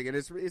interesting, and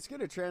it's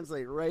going to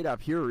translate right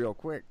up here real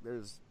quick.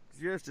 There's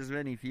just as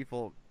many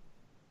people.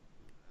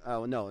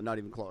 Oh no, not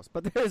even close.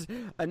 But there's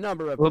a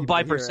number of Well, people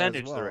by here as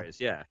percentage, well. there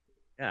is. Yeah,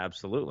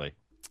 absolutely.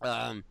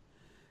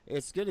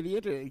 It's going to be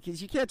interesting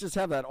because you can't just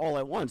have that all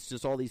at once.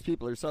 Just all these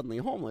people are suddenly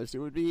homeless. It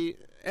would be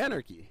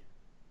anarchy.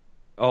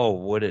 Oh,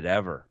 would it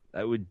ever?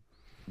 That would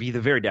be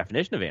the very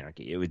definition of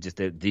anarchy. It would just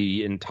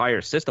the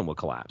entire system would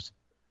collapse.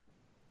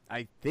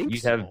 I think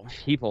You'd so. have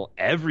people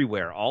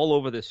everywhere, all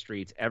over the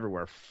streets,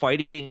 everywhere,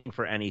 fighting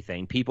for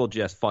anything. People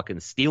just fucking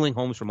stealing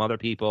homes from other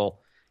people,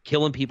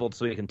 killing people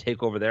so they can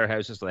take over their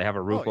houses so they have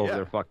a roof over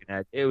their fucking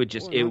head. It would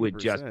just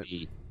 100%.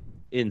 be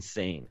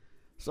insane.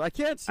 So I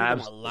can't see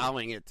them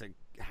allowing it to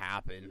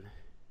happen.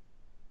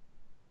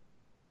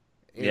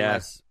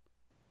 Unless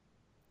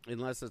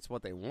it's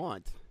what they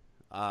want.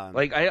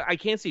 Like I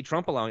can't see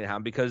Trump allowing it to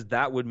happen because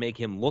that would make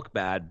him look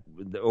bad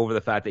over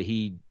the fact that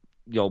he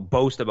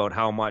boast about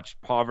how much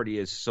poverty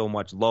is so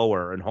much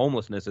lower and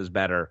homelessness is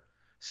better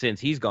since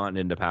he's gotten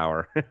into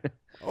power.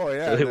 Oh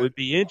yeah. So it would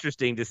be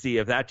interesting to see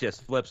if that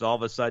just flips. All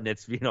of a sudden,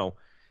 it's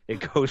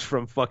it goes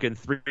from fucking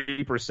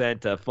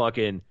 3% to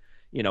fucking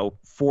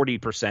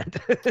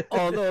 40%.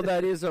 Although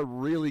that is a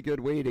really good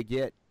way to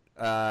get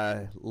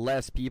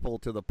less people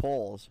to the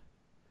polls.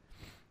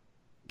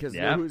 Because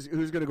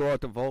who's going to go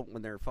out to vote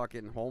when they're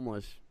fucking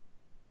homeless?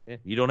 Yeah,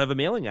 you don't have a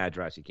mailing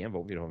address. You can't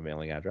vote if you don't have a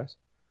mailing address.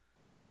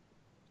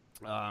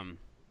 No.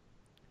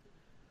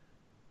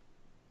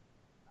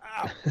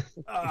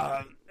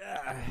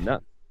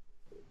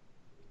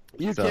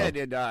 You can,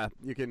 and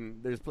you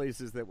can. There's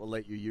places that will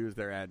let you use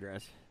their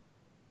address.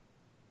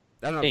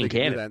 I don't know if In they can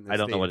do Canada, that in the I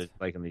don't know what States.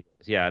 it's like in the.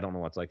 Yeah, I don't know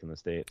what's like in the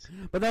States.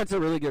 But that's a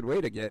really good way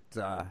to get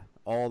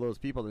all those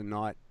people to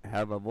not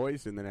have a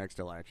voice in the next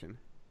election.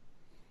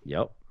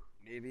 Yep.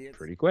 Maybe it's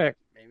Pretty quick.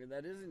 Maybe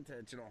that is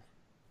intentional.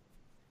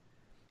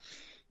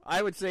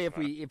 I would say if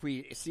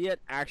we see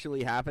it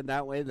actually happen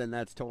that way, then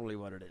that's totally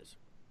what it is.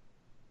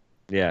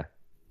 Yeah.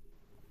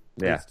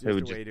 Yeah. It's just it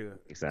would a way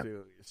just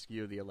to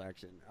skew the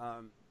election.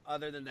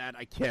 Other than that,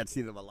 I can't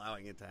see them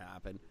allowing it to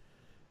happen.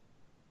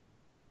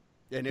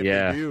 And if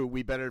they do,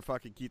 we better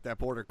fucking keep that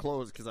border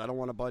closed because I don't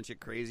want a bunch of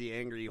crazy,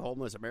 angry,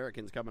 homeless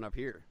Americans coming up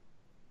here.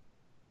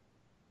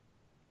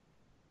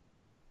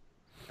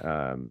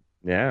 Yeah.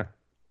 Yeah.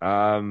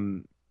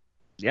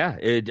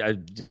 I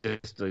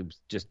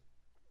just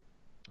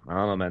I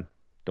don't know, man.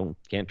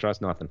 Can't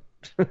trust nothing.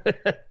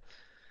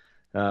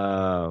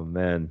 Oh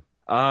man.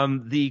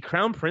 The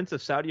Crown Prince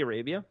of Saudi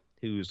Arabia,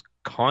 who's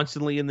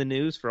constantly in the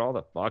news for all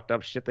the fucked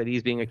up shit that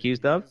he's being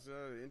accused of. He's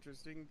an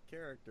interesting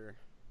character.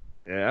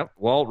 Yeah.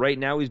 Well, right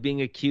now he's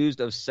being accused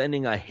of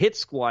sending a hit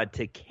squad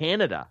to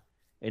Canada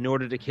in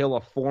order to kill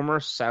a former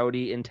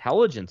Saudi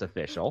intelligence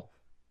official.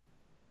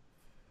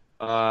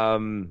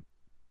 His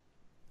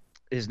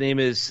name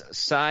is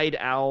Said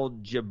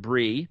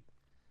Al-Jabri.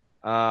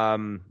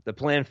 The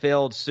plan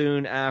failed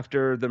soon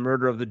after the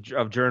murder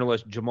of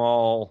journalist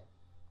Jamal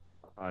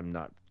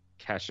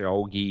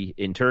Khashoggi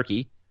in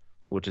Turkey,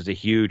 which is a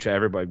huge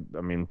everybody.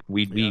 I mean,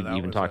 we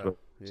even talked about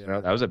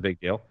that was a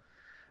big deal.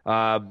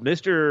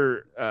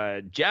 Mr.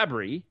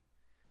 Jabri,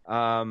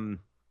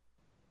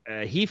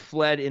 he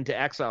fled into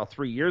exile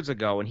 3 years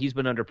ago, and he's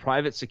been under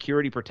private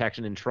security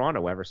protection in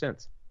Toronto ever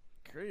since.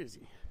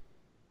 Crazy.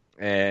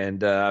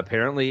 And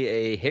apparently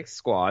a hit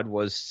squad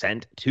was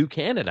sent to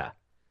Canada.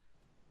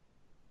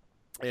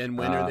 And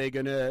when are they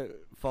going to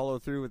follow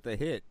through with the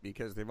hit?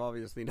 Because they've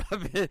obviously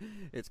not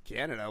been. It's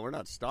Canada. We're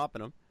not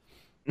stopping them.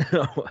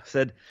 No,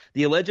 said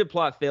the alleged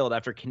plot failed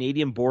after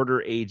Canadian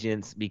border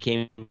agents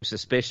became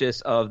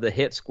suspicious of the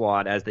hit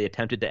squad as they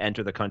attempted to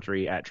enter the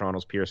country at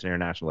Toronto's Pearson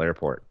International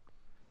Airport.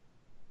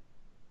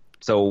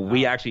 So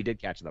we actually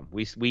did catch them.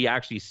 We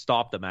actually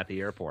stopped them at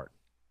the airport.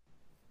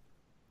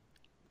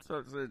 So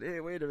it said, hey,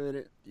 wait a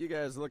minute. You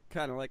guys look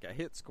kind of like a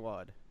hit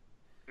squad.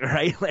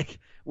 Right? Like,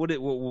 what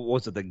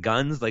was it, the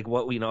guns? Like,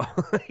 what,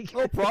 like,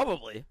 Oh,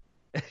 probably.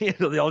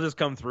 They all just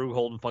come through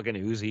holding fucking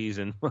Uzis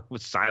and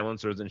with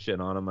silencers and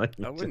shit on them.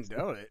 I wouldn't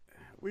doubt it.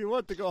 We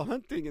want to go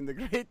hunting in the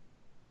Great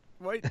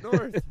White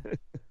North.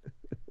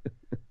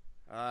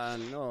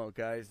 No,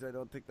 guys, I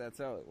don't think that's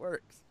how it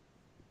works.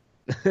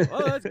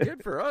 Well, that's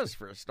good for us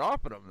for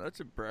stopping them. That's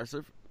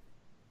impressive.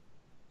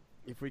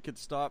 If we could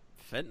stop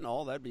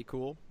fentanyl, that'd be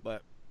cool.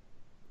 But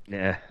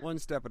Yeah, one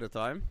step at a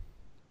time.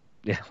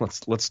 yeah.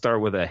 Let's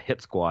start with a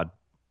hit squad.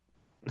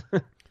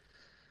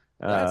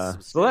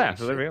 That's So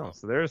some there we shit, go. though.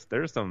 So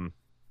there's some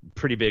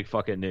pretty big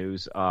fucking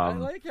news. I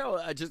like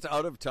how just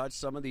out of touch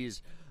some of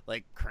these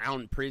like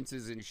crown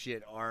princes and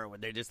shit are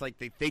when they just like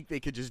they think they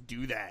could just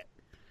do that.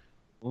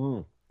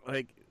 Mm.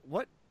 Like,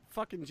 what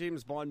fucking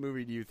James Bond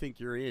movie do you think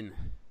you're in?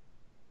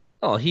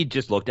 Oh, he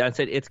just looked at it and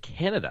said, "It's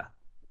Canada.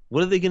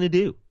 What are they going to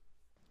do?"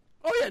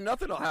 Oh yeah,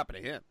 nothing will happen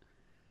to him.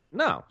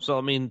 No. So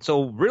I mean,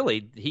 so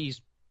really,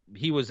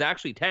 he was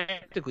actually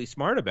technically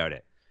smart about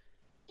it.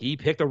 He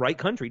picked the right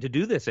country to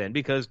do this in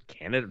because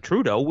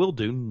Trudeau will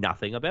do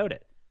nothing about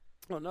it.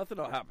 Well, nothing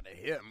will happen to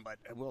him, but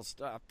we'll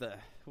stop the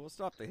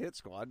hit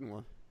squad, and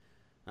we'll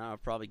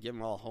probably give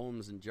them all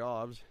homes and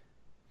jobs.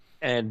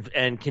 And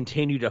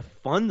continue to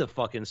fund the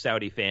fucking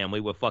Saudi family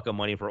with fucking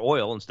money for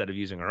oil instead of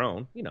using our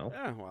own. You know,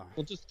 Yeah, well,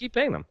 we'll just keep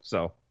paying them.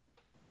 So,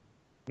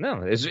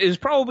 no, it's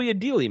probably a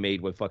deal he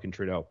made with fucking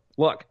Trudeau.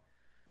 Look,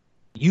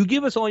 you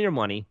give us all your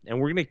money, and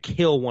we're gonna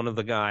kill one of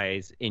the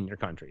guys in your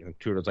country. And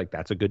Trudeau's like,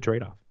 that's a good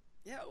trade-off.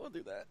 yeah, we'll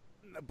do that.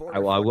 I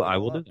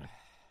will do that.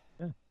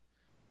 Yeah.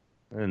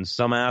 And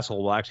some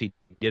asshole will actually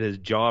get his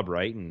job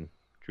right, and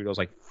Trudeau's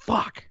like,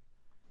 fuck,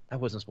 that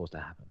wasn't supposed to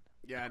happen.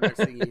 Yeah, next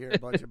thing you hear, a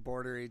bunch of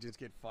border agents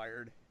get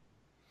fired.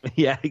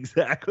 Yeah,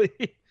 exactly.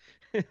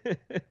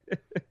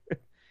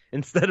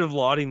 Instead of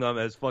lauding them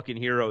as fucking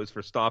heroes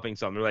for stopping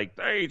something, they're like,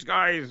 hey, these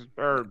guys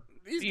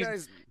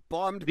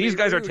bombed. These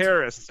guys are Beirut.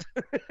 terrorists.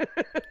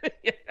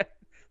 Yeah,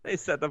 they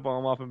set the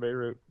bomb off in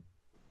Beirut.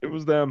 It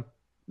was them.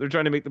 They're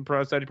trying to make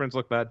the Saudi prince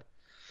look bad.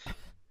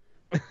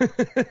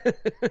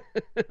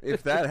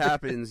 If that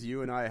happens,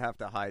 you and I have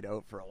to hide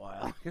out for a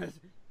while.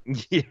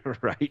 Yeah,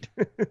 right.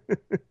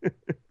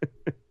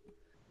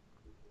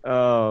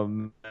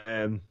 Man.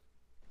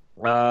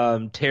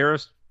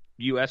 Tariffs.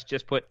 U.S.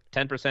 just put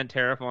 10%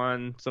 tariff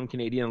on some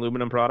Canadian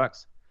aluminum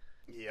products.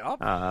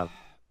 Yep.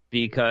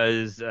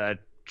 Because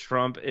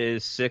Trump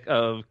is sick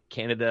of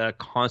Canada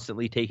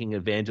constantly taking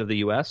advantage of the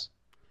U.S.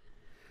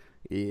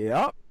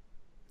 Yep.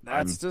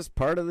 That's just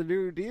part of the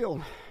New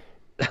Deal.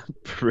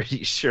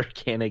 Pretty sure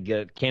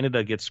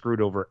Canada gets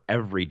screwed over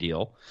every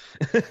deal.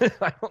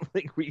 I don't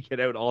think we get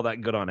out all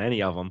that good on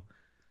any of them.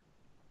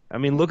 I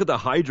mean, look at the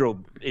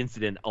hydro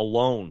incident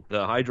alone.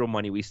 The hydro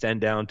money we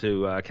send down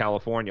to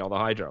California, all the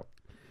hydro.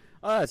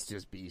 Oh, that's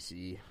just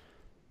BC.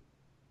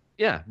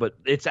 Yeah, but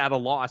it's at a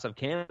loss of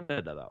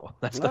Canada, though.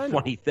 That's the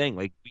funny thing.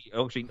 Like, we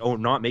actually are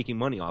not making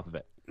money off of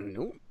it.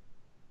 Nope.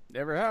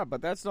 Never have,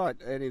 but that's not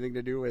anything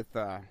to do with...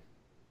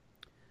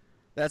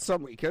 That's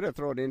something we could have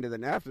thrown into the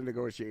NAFTA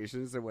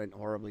negotiations that went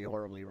horribly,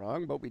 horribly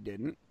wrong, but we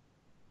didn't.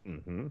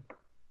 Mm-hmm.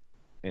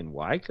 And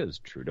why? Because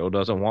Trudeau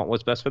doesn't want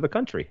what's best for the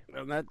country.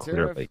 And that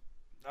Clearly. tariff,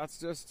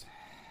 that's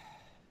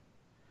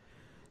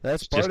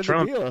It's part just of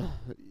Trump. the deal.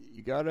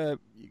 You gotta,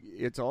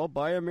 it's all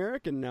Buy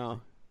American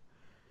now.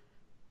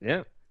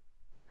 Yeah.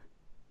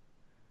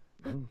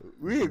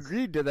 We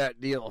agreed to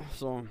that deal,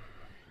 so.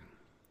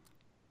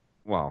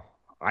 Well,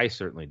 I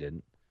certainly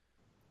didn't.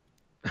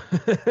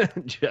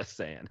 Just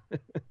saying.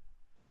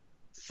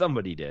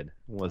 Somebody did.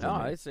 Wasn't No,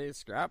 me. I say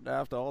scrap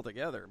NAFTA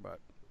altogether, but.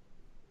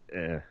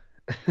 Yeah.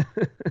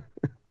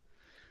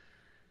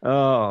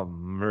 Oh,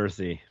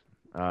 mercy.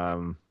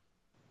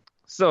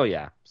 So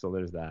yeah, so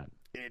there's that.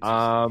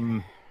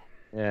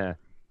 Yeah.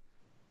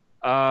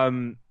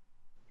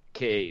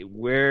 Okay,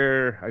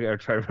 where I gotta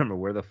try to remember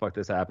where the fuck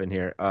this happened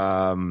here.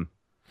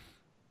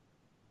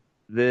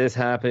 This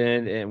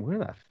happened, and where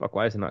the fuck?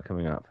 Why is it not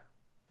coming up?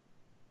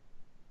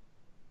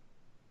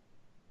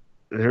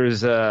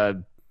 There's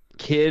a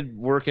kid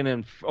working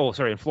in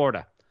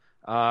Florida.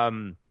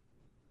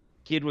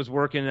 Kid was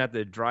working at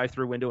the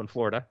drive-through window in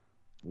Florida.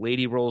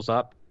 Lady rolls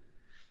up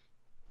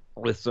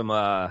with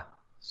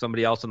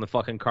somebody else in the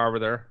fucking car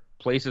with her.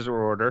 Places her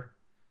order.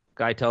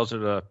 Guy tells her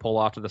to pull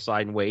off to the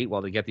side and wait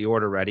while they get the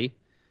order ready.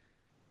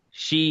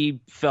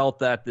 She felt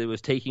that it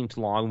was taking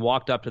too long,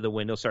 walked up to the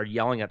window, started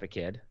yelling at the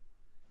kid.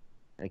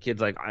 And the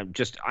kid's like, I'm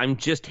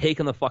just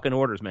taking the fucking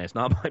orders, man. It's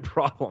not my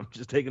problem. I'm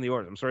just taking the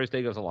orders. I'm sorry it's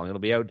taking so long. It'll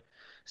be out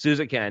as soon as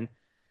it can.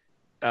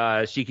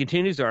 She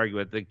continues to argue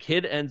it. The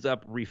kid ends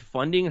up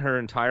refunding her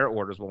entire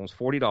orders, almost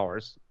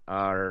 $40,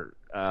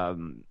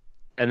 and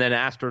then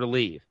asked her to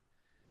leave.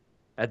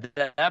 At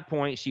that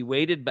point, she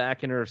waited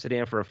back in her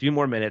sedan for a few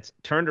more minutes,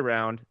 turned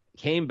around,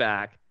 came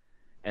back,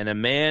 and a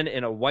man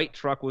in a white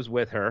truck was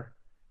with her,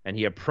 and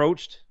he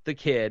approached the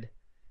kid,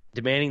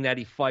 demanding that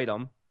he fight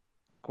him.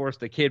 Of course,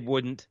 the kid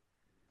wouldn't,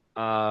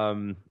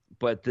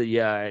 but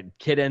the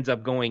kid ends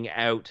up going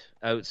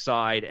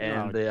outside,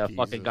 and the Jesus.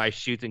 fucking guy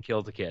shoots and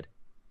kills the kid.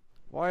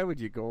 Why would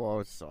you go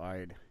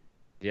outside?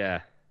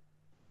 Yeah.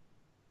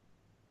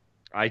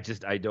 I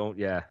don't,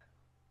 yeah.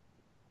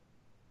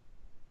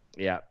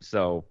 Yeah,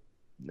 so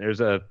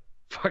there's a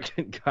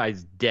fucking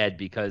guy's dead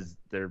because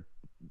their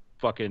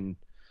fucking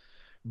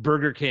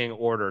Burger King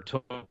order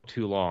took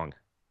too long.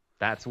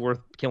 That's worth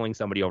killing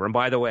somebody over. And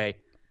by the way,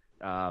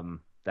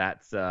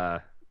 that's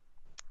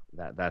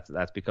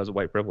because of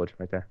white privilege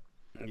right there.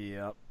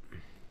 Yep.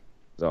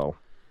 So.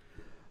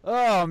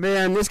 Oh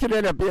man, this could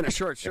end up being a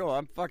short show.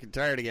 I'm fucking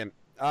tired again.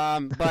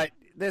 But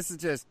this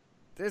just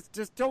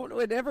don't.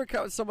 Whenever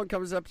someone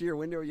comes up to your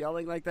window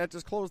yelling like that,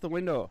 just close the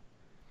window.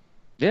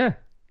 Yeah,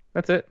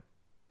 that's it.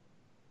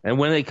 And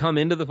when they come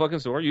into the fucking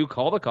store, you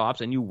call the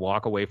cops and you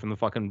walk away from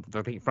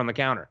the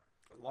counter.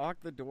 Lock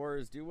the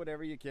doors. Do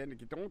whatever you can.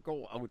 Don't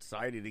go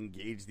outside and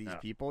engage these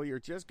people. You're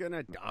just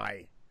gonna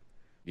die.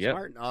 Yep.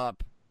 Smarten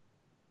up.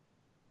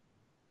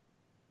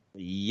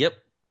 Yep.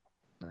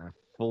 I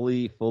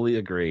fully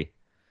agree.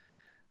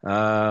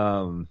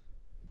 Yeah.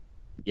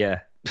 Where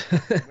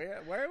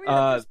are we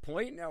at this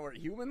point now where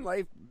human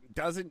life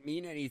doesn't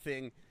mean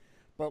anything,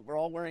 but we're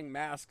all wearing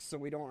masks so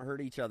we don't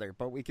hurt each other,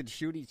 but we can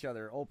shoot each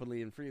other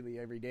openly and freely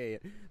every day?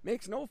 It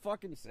makes no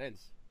fucking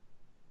sense.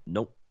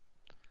 Nope.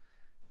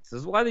 This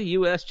is why the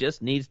U.S.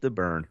 just needs to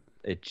burn.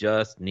 It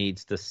just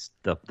needs to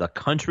the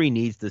country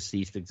needs to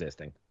cease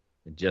existing.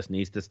 It just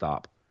needs to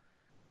stop.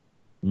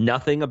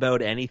 Nothing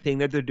about anything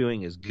that they're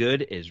doing is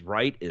good, is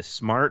right, is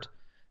smart,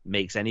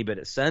 makes any bit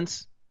of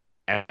sense.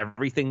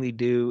 Everything they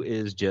do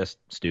is just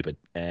stupid,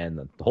 and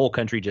the whole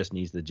country just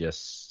needs to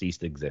just cease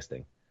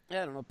existing.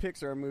 I don't know.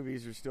 Pixar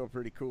movies are still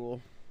pretty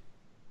cool.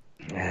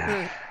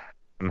 And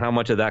how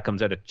much of that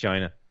comes out of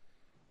China?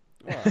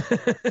 Well,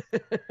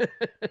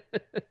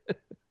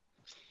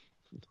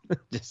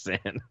 Just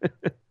saying.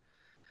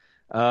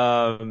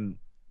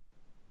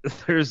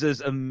 There's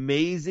this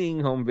amazing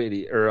home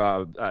video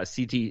or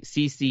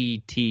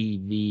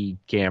CCTV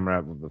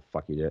camera. What the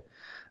fuck you did?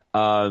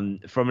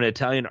 From an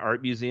Italian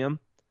art museum,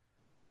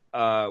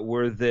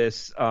 where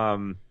this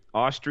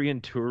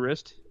Austrian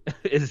tourist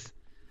is.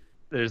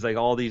 There's like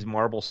all these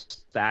marble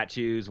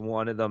statues.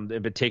 One of them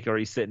in particular,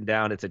 he's sitting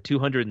down. It's a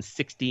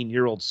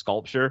 216-year-old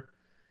sculpture.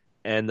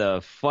 And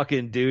the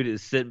fucking dude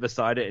is sitting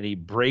beside it, and he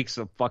breaks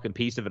a fucking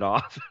piece of it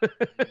off.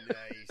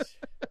 nice.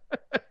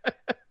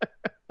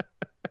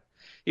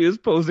 He was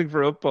posing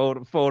for a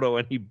photo,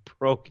 and he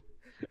broke.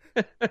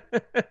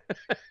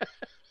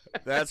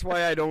 That's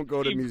why I don't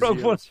go to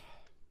museums.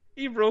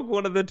 He broke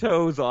one of the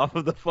toes off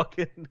of the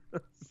fucking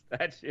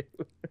statue.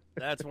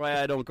 That's why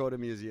I don't go to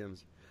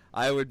museums.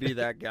 I would be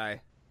that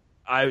guy.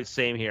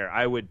 Same here.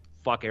 I would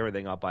fuck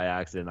everything up by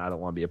accident. I don't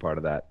want to be a part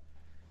of that.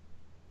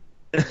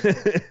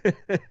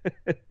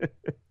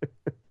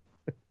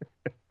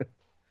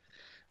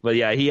 But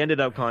yeah, he ended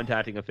up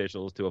contacting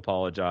officials to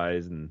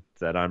apologize and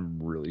said,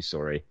 "I'm really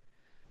sorry,"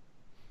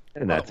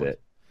 and that's it.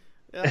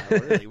 Yeah,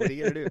 really. What are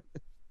you gonna do?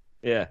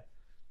 Yeah.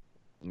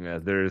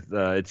 There's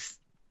it's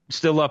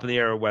still up in the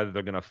air whether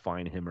they're gonna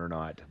fine him or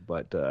not.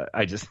 But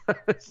it's just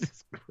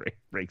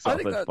breaks I off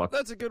think his fuck.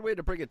 that's a good way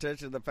to bring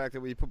attention to the fact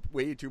that we put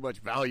way too much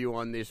value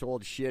on this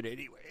old shit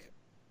anyway.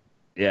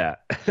 Yeah.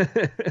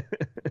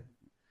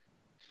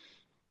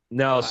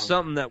 No,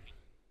 something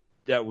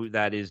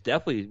that is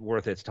definitely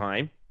worth its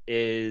time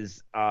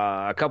is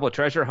a couple of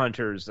treasure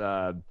hunters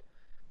found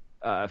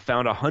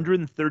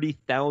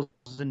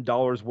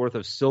 $130,000 worth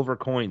of silver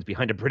coins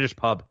behind a British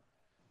pub.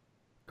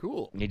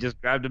 Cool. And he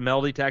just grabbed a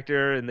metal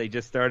detector and they're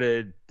just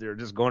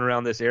going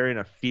around this area in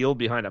a field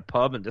behind a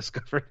pub and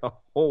discovered a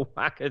whole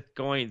whack of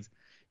coins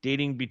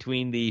dating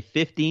between the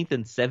 15th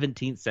and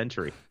 17th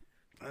century.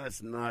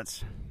 That's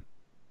nuts.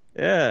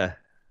 Yeah.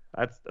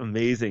 That's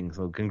amazing.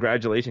 So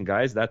congratulations,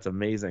 guys. That's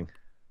amazing.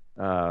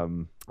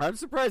 I'm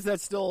surprised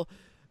that still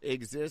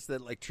exists,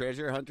 that like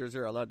treasure hunters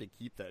are allowed to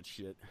keep that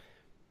shit.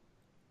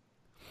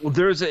 Well,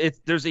 there's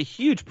a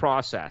huge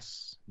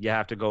process you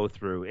have to go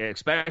through,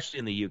 especially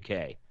in the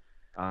UK,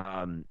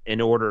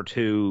 in order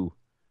to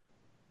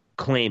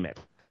claim it.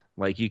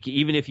 Like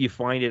even if you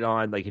find it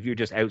on, like if you're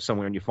just out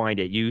somewhere and you find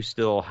it, you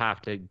still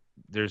have to.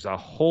 There's a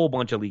whole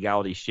bunch of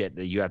legality shit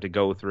that you have to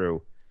go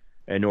through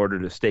in order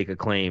to stake a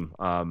claim.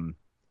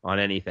 On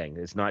anything.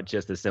 It's not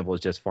just as simple as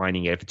just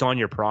finding it. If it's on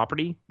your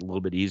property, a little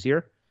bit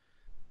easier.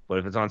 But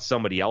if it's on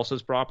somebody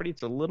else's property,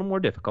 it's a little more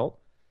difficult.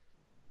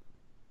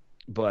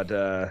 But,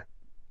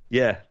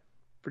 yeah,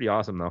 pretty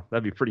awesome, though.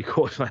 That'd be pretty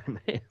cool if I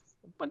made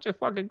a bunch of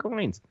fucking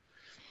coins.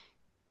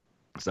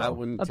 So I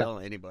wouldn't tell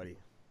anybody.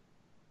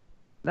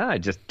 Nah,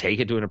 I'd just take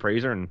it to an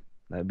appraiser and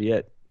that'd be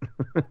it.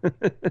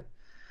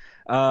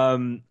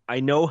 I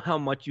know how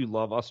much you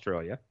love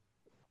Australia.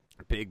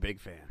 Big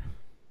fan.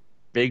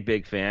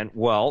 Big fan.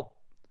 Well,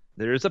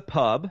 there's a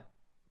pub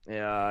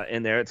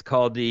in there. It's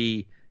called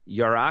the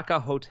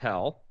Yaraka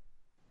Hotel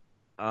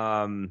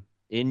in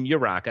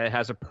Yaraka. It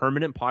has a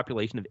permanent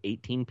population of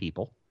 18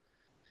 people.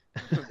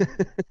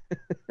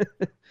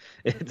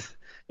 It's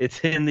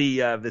in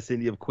the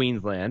vicinity of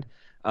Queensland.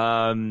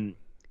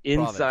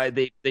 Inside,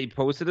 they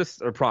posted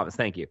province.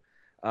 Thank you.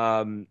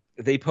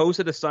 They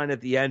posted a sign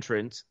at the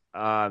entrance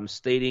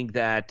stating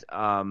that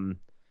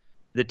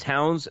the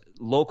town's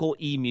local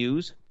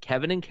emus,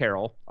 Kevin and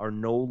Carol, are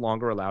no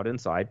longer allowed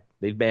inside.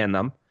 They've banned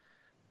them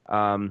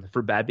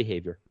for bad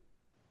behavior.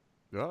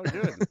 Oh,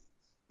 good.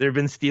 They've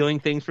been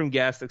stealing things from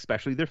guests,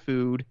 especially their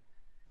food.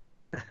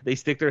 They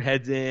stick their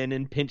heads in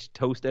and pinch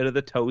toast out of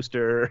the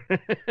toaster.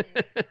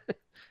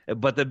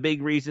 But the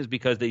big reason is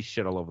because they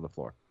shit all over the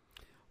floor.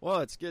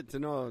 Well, it's good to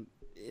know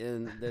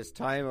in this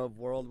time of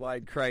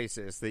worldwide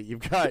crisis that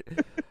you've got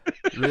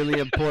really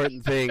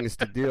important things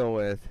to deal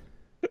with.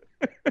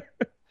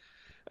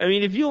 I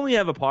mean, if you only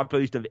have a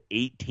population of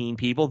 18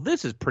 people,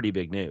 this is pretty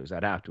big news,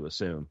 I'd have to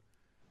assume.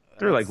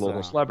 They're like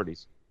local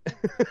celebrities.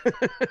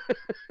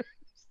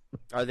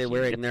 Are they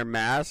wearing their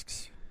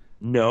masks?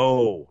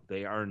 No,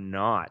 they are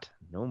not.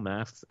 No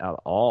masks at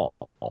all.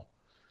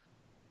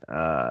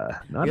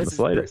 Not in the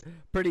slightest.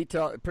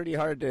 Pretty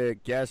hard to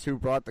guess who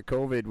brought the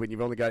COVID when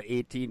you've only got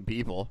 18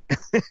 people.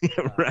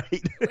 Yeah,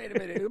 right. Wait a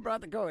minute, who brought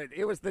the COVID?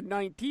 It was the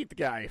 19th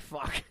guy.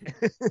 Fuck.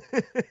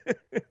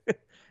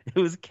 It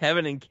was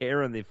Kevin and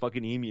Karen, the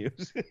fucking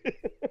emus.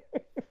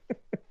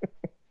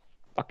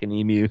 Fucking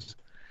emus.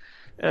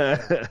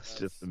 It's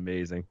just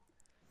amazing.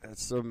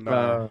 That's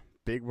some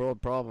big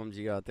world problems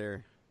you got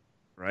there.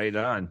 Right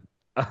on.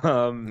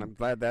 I'm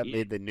glad that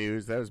made the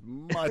news. That was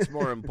much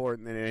more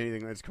important than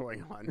anything that's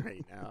going on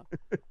right now.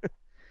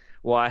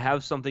 Well, I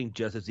have something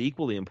just as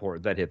equally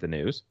important that hit the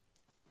news.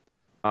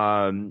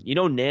 You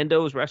know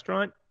Nando's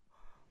restaurant?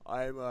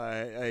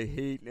 I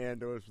hate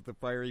Nando's with the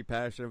fiery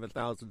passion of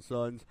 1,000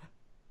 suns.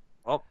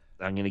 Well,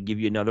 I'm going to give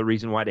you another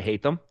reason why to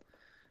hate them.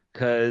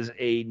 Because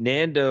a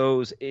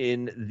Nando's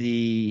in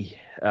the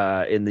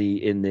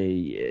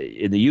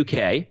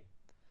UK,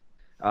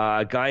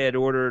 a guy had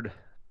ordered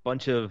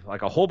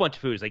a whole bunch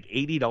of food. It's like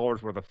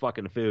 $80 worth of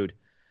fucking food.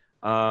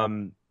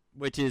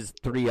 Which is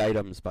 3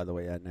 items, by the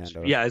way, at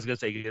Nando's. Yeah, I was gonna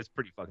say it's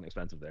pretty fucking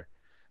expensive there.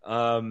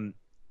 And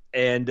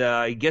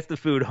he gets the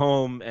food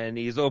home, and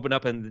he's opened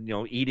up and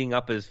eating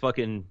up his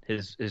fucking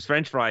his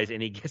French fries,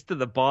 and he gets to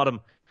the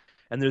bottom,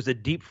 and there's a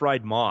deep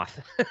fried moth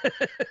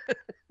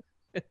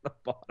in the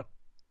bottom.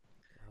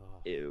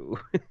 Oh. Ew.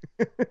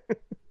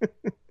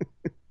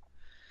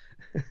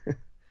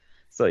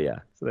 So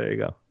there you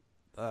go.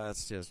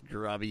 That's just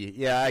grubby.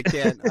 Yeah, I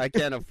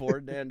can't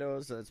afford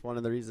Nando's. That's one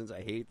of the reasons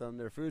I hate them.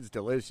 Their food's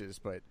delicious,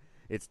 but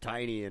it's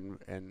tiny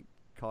and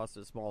costs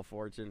a small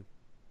fortune.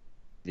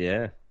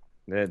 Yeah,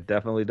 it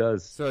definitely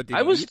does. So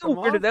I was still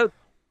weirded out.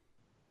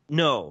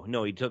 No,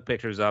 he took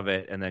pictures of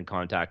it and then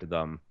contacted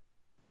them,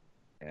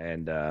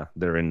 and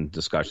they're in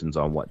discussions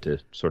on what to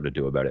sort of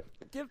do about it.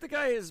 Give the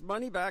guy his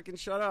money back and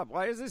shut up.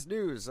 Why is this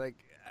news? Like,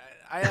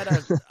 I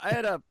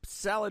had a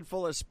salad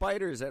full of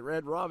spiders at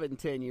Red Robin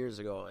 10 years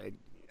ago.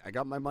 I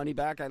got my money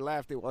back. I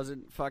left. It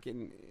wasn't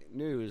fucking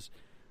news.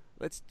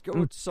 Let's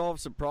go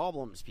solve some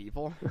problems,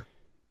 people.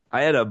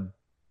 I had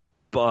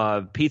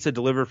a pizza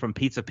delivered from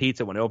Pizza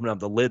Pizza. When I opened up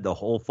the lid, the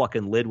whole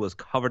fucking lid was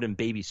covered in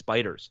baby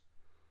spiders.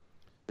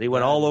 They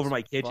went all over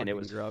my kitchen. It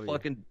was grubby.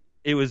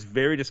 It was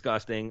very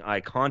disgusting. I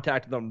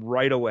contacted them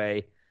right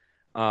away,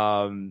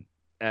 freaking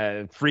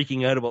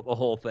out about the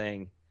whole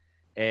thing.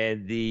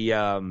 And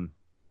the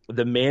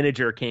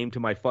manager came to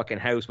my fucking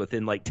house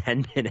within like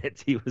 10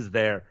 minutes. He was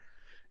there.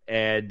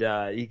 And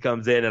he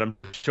comes in, and I'm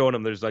showing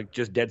him there's like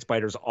just dead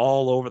spiders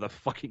all over the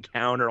fucking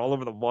counter, all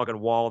over the fucking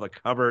wall, the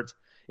cupboards,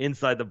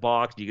 inside the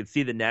box. You can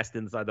see the nest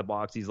inside the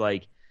box. He's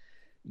like,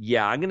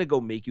 yeah, I'm going to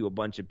go make you a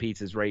bunch of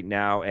pizzas right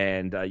now,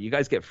 and you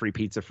guys get free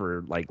pizza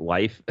for like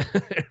life.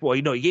 Well,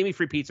 he gave me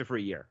free pizza for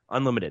a year,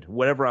 unlimited,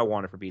 whatever I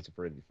wanted for pizza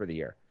for the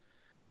year.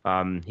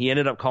 He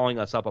ended up calling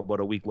us up about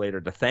a week later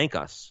to thank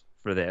us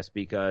for this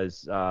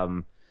because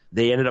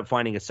they ended up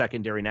finding a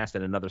secondary nest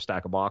in another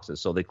stack of boxes.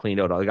 So they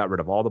cleaned out. They got rid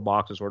of all the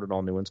boxes, ordered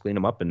all new ones, cleaned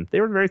them up, and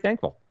they were very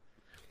thankful.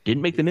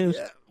 Didn't make the news.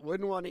 Yeah,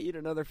 wouldn't want to eat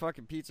another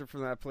fucking pizza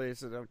from that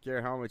place. I don't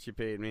care how much you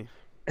paid me.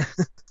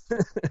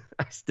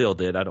 I still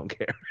did. I don't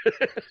care.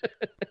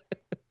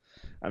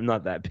 I'm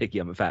not that picky.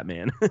 I'm a fat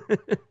man.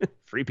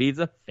 Free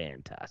pizza?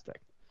 Fantastic.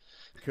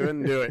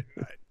 Couldn't do it.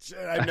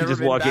 I've never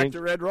been back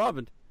to Red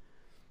Robin.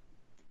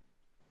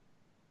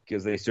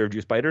 Because they served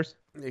you spiders?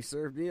 They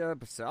served me a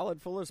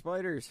salad full of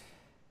spiders.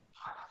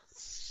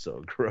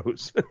 So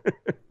gross. It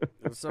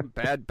was some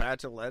bad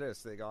batch of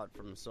lettuce they got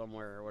from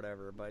somewhere or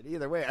whatever. But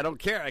either way, I don't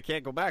care. I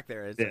can't go back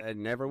there. I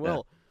never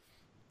will.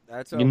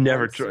 That's a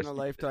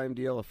once-in-a-lifetime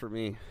deal for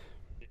me.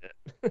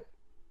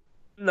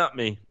 Not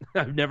me.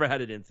 I've never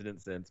had an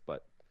incident since,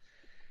 but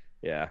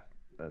yeah,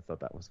 I thought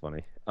that was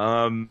funny.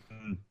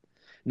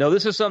 No,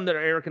 this is something that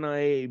Eric and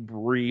I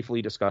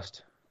briefly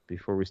discussed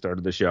before we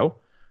started the show.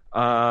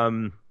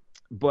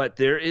 But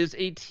there is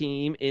a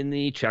team in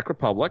the Czech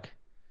Republic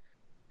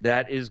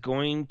that is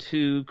going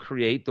to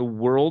create the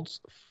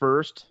world's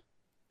first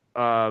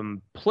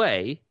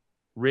play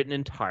written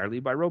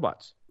entirely by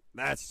robots.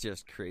 That's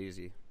just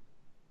crazy.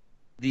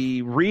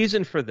 The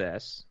reason for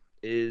this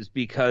is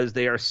because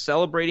they are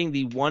celebrating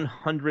the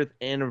 100th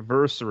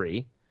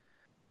anniversary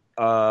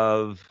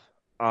of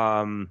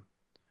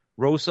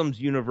Rossum's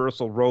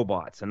Universal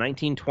Robots, a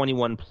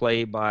 1921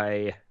 play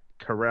by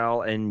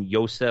Karel and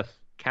Josef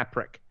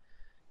Kaprik.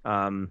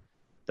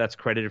 That's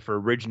credited for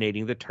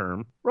originating the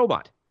term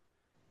robot.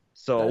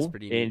 So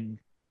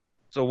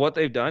what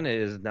they've done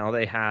is now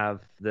they have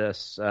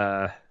this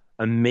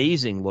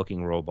amazing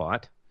looking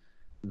robot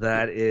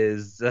that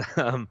is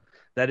going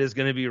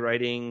to be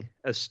writing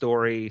a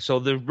story. So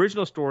the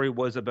original story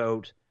was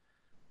about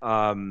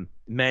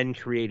men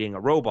creating a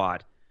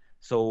robot.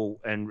 So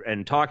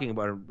and talking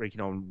about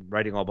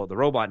writing all about the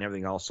robot and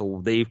everything else.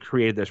 So they've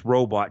created this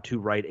robot to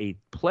write a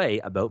play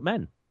about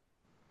men.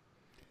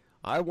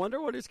 I wonder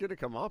what he's going to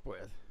come up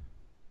with.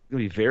 It'll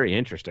be very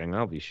interesting.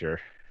 I'll be sure.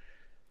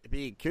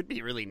 It could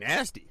be really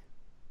nasty.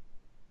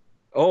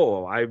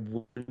 Oh, I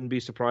wouldn't be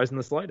surprised in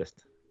the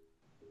slightest.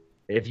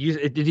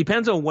 It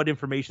depends on what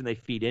information they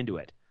feed into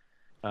it.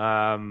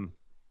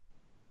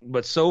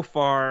 But so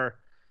far,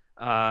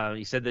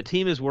 he said the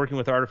team is working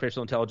with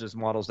artificial intelligence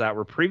models that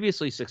were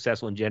previously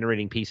successful in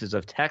generating pieces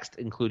of text,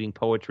 including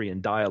poetry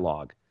and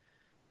dialogue.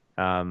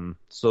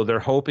 So they're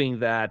hoping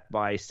that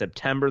by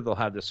September, they'll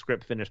have the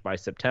script finished by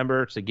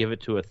September to give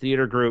it to a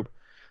theater group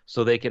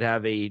so they could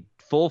have a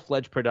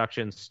full-fledged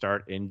production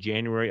start in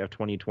January of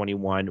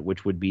 2021,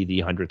 which would be the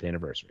 100th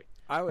anniversary.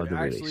 I would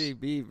actually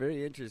be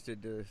very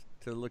interested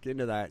to look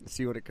into that and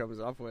see what it comes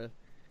up with.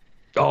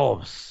 Oh,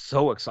 I'm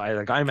so excited.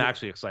 Like, I'm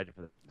actually excited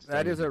for this.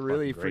 That is a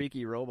really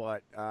freaky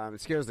robot. It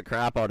scares the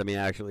crap out of me,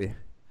 actually.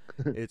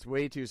 It's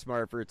way too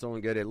smart for its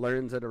own good. It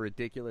learns at a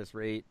ridiculous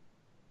rate.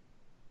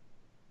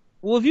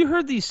 Well, have you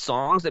heard these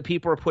songs that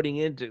people are putting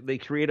in? They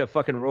create a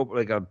fucking robot,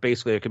 like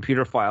basically a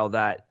computer file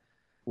that,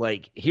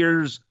 like,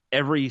 here's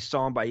every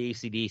song by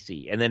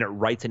AC/DC, and then it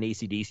writes an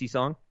AC/DC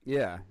song.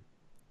 Yeah.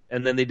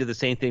 And then they do the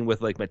same thing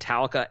with, like,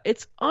 Metallica.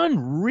 It's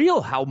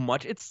unreal how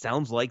much it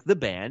sounds like the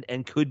band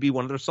and could be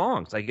one of their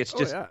songs. Like, it's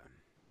just,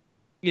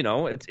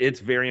 it's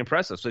very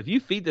impressive. So if you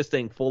feed this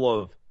thing full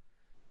of,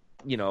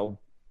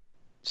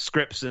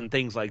 scripts and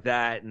things like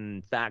that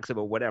and facts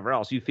about whatever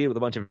else, you feed it with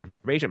a bunch of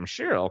information, I'm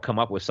sure it'll come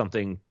up with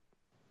something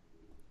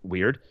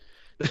weird.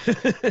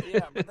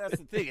 Yeah, but that's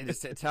the thing.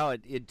 It's how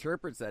it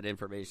interprets that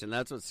information.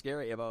 That's what's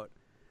scary about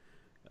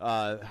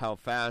how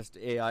fast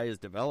AI is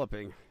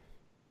developing.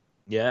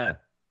 Yeah,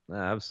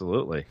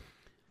 absolutely.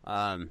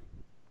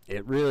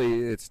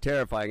 It's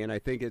terrifying, and I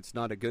think it's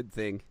not a good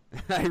thing.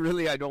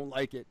 I don't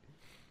like it.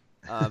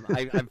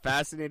 I'm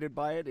fascinated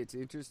by it. It's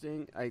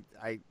interesting.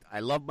 I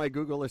love my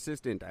Google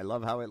Assistant. I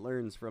love how it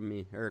learns from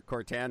me, or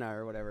Cortana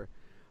or whatever.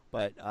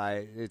 But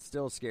it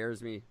still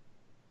scares me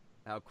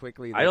how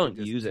quickly they can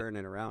just turn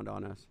it around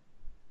on us.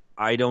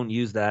 I don't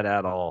use that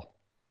at all.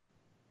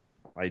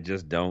 I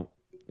just don't.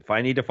 If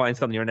I need to find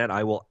something on the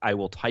internet, I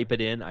will type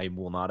it in. I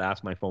will not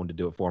ask my phone to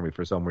do it for me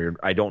for some weird.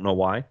 I don't know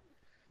why.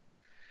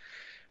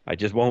 I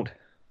just won't.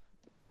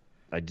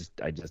 I just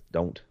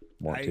don't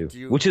want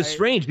to. Which is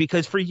strange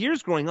because for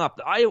years growing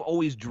up, I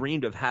always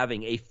dreamed of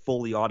having a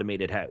fully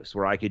automated house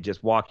where I could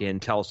just walk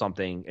in, tell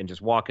something, and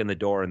just walk in the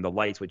door, and the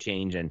lights would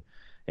change, and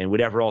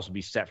whatever else would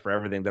be set for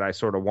everything that I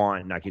sort of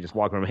want, and I could just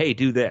walk around. Hey,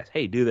 do this.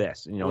 Hey, do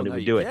this. And it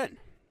would do it.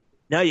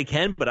 Now you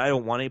can, but I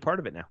don't want any part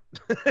of it now.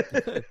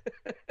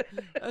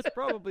 That's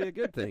probably a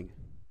good thing.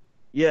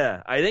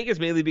 Yeah, I think it's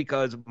mainly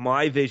because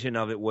my vision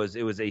of it was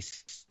a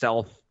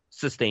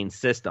self-sustained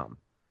system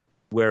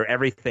where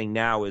everything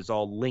now is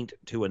all linked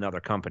to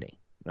another company.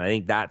 And I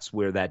think that's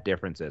where that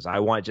difference is. I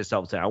want it just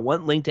self-sustained. I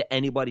want linked to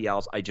anybody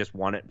else. I just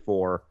want it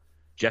for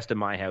just in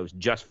my house,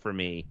 just for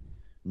me.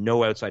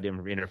 No outside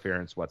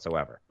interference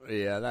whatsoever.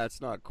 Yeah,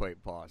 that's not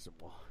quite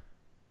possible.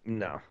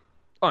 No.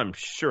 I'm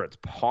sure it's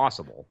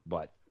possible,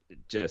 but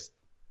I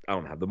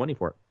don't have the money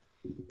for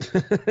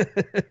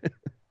it.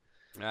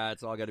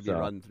 It's all got to be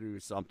run through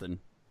something.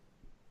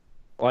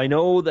 Well, I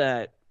know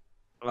that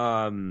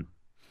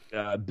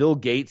Bill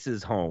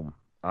Gates' home.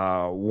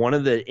 One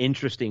of the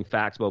interesting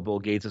facts about Bill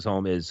Gates'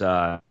 home is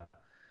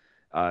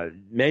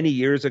many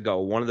years ago,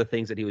 one of the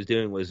things that he was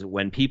doing was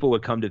when people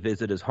would come to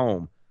visit his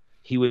home,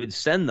 he would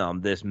send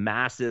them this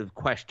massive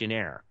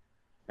questionnaire.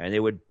 And they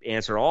would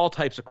answer all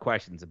types of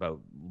questions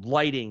about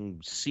lighting,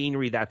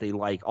 scenery that they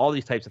like, all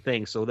these types of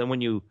things. So then when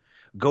you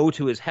go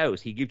to his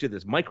house, he gives you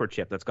this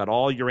microchip that's got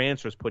all your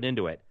answers put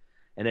into it.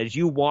 And as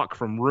you walk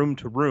from room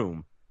to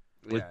room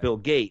with Bill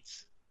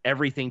Gates,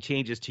 everything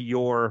changes to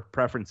your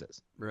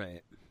preferences.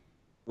 Right.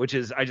 Which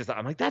is,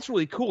 I'm like, that's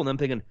really cool. And I'm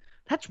thinking,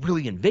 that's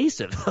really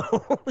invasive.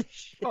 Holy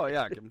shit. Oh,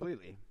 yeah,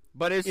 completely.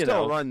 But it's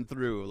still run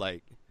through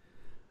like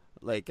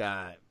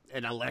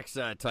an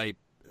Alexa type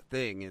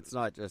thing. It's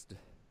not just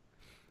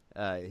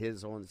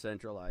his own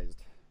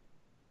centralized.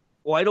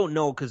 Well, I don't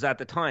know, because at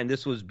the time,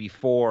 this was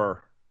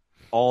before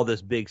all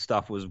this big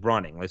stuff was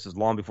running. This is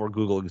long before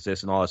Google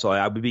exists and all that. So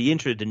I would be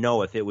interested to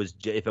know if it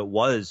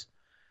was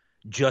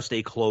just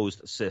a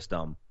closed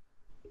system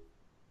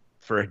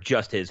for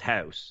just his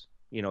house,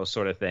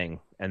 sort of thing.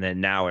 And then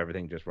now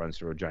everything just runs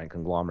through a giant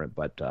conglomerate.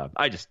 But that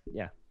was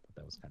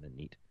kind of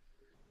neat.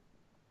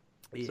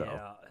 Yeah.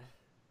 So,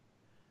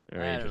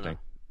 very interesting.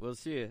 We'll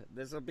see.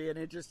 This will be an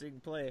interesting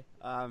play.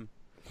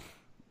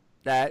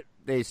 That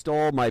they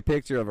stole my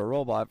picture of a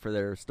robot for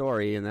their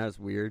story, and that's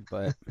weird,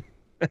 but...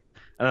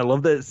 And I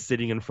love that it's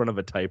sitting in front of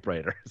a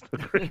typewriter. It's the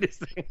greatest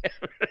thing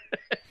ever.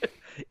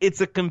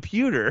 It's a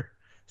computer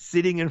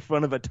sitting in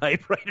front of a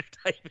typewriter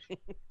typing.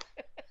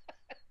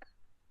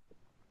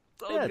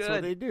 Good. That's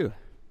what they do.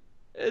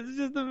 It's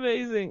just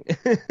amazing.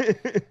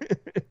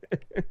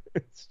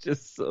 It's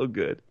just so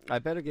good. I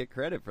better get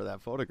credit for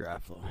that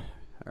photograph, though.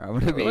 I'm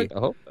going to be I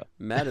hope so.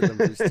 mad at them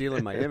for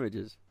stealing my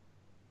images.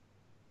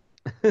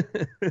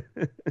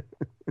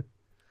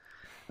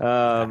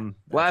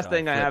 Last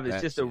thing I flip have is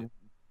that just shit.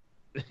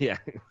 yeah,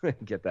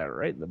 get that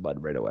right in the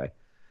bud right away.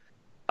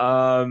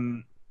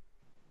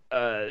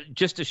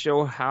 Just to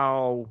show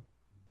how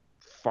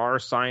far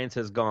science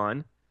has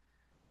gone,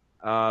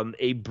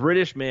 a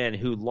British man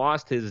who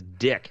lost his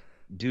dick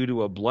due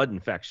to a blood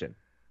infection.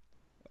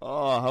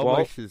 Oh, how Well-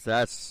 much does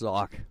that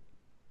suck?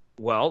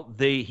 Well,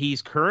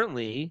 he's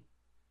currently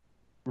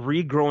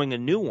regrowing a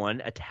new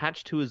one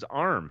attached to his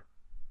arm.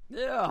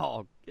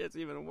 Yeah, it's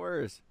even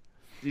worse.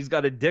 He's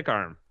got a dick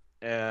arm.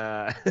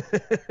 Yeah,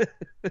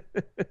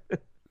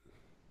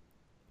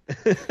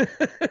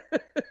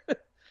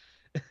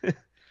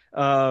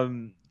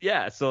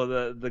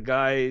 so the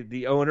guy,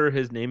 the owner,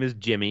 his name is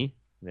Jimmy.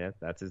 Yeah,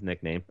 that's his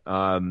nickname.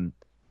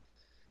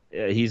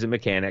 He's a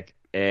mechanic,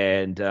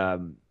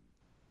 and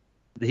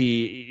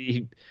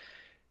he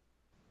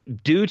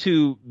due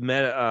to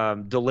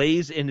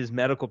delays in his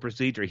medical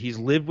procedure, he's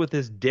lived with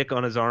his dick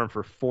on his arm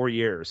for 4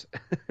 years.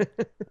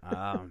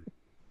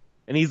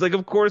 And he's like,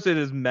 of course it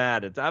is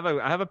mad.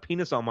 I have a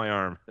penis on my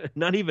arm.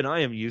 Not even I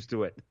am used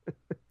to it.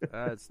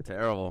 That's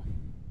terrible.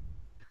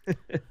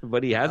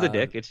 But he has a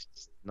dick. It's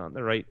just not in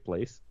the right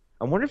place.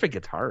 I wonder if it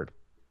gets hard.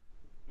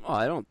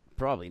 Well,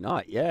 probably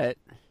not yet.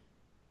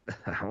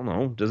 I don't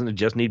know. Doesn't it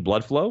just need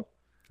blood flow?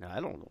 I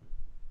don't know.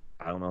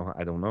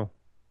 I don't know.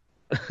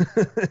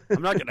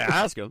 I'm not going to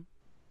ask him.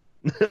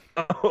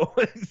 Oh,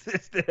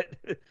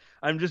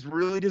 I'm just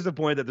really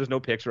disappointed that there's no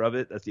picture of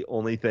it. That's the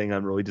only thing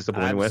I'm really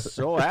disappointed I'm with.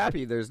 so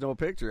happy there's no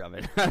picture of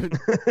it.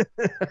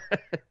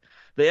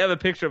 They have a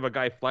picture of a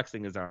guy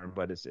flexing his arm,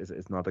 but it's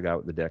not the guy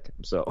with the dick.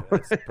 So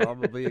That's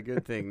probably a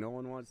good thing. No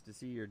one wants to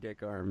see your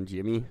dick arm,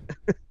 Jimmy.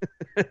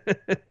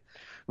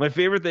 My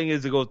favorite thing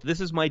is to go, this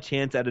is my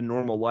chance at a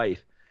normal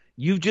life.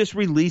 You've just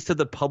released to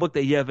the public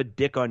that you have a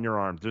dick on your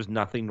arm. There's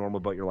nothing normal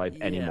about your life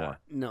anymore.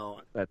 Yeah,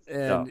 no. That's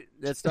And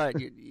that's not,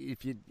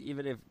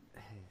 even if,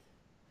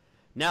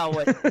 now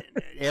what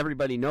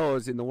everybody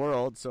knows in the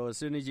world, so as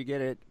soon as you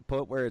get it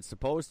put where it's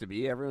supposed to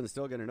be, everyone's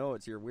still going to know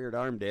it's your weird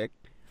arm dick.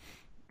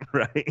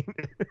 Right.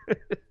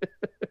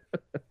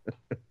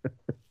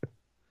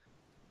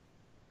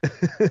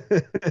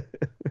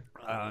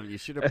 You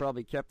should have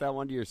probably kept that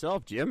one to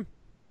yourself, Jim.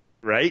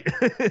 Right?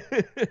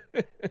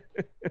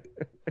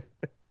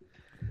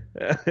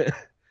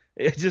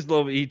 It's just a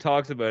little bit, he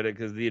talks about it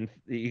because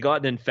he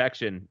got an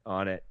infection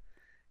on it,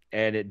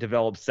 and it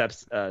developed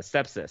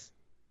sepsis,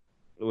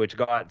 which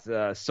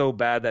got so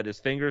bad that his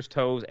fingers,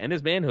 toes, and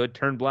his manhood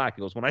turned black.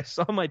 He goes, when I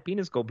saw my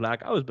penis go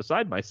black, I was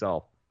beside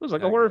myself. It was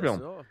like a horror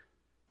film.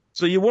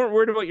 So you weren't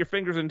worried about your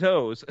fingers and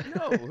toes.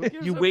 No, who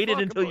gives You a waited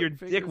fuck until about your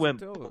fingers dick and went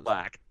toes?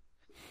 black.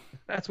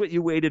 That's what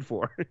you waited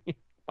for. You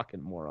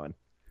fucking moron.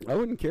 I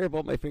wouldn't care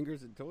about my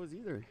fingers and toes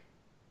either.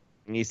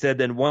 And he said,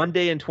 then one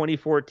day in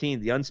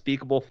 2014, the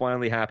unspeakable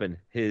finally happened.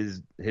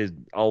 I'm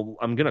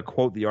going to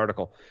quote the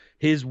article.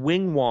 His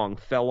wing wong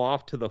fell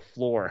off to the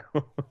floor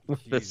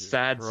with a Jesus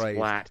sad Christ.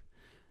 splat.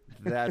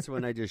 That's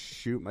when I just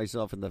shoot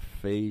myself in the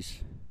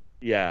face.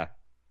 Yeah.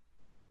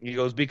 He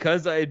goes,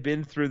 because I had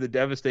been through the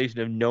devastation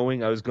of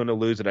knowing I was going to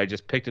lose it, I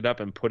just picked it up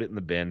and put it in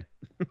the bin.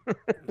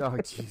 Oh,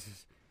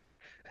 Jesus.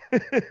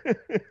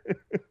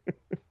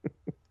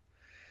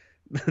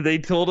 They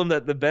told him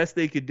that the best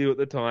they could do at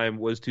the time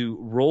was to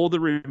roll the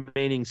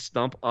remaining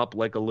stump up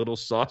like a little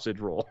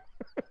sausage roll.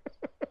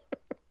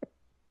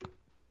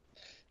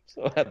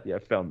 So happy I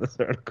found this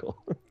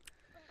article.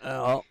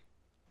 Oh,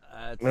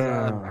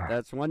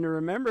 that's one to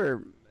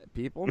remember,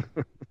 people.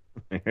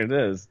 There it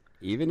is.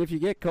 Even if you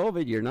get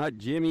COVID, you're not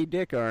Jimmy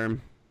Dick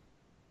Arm.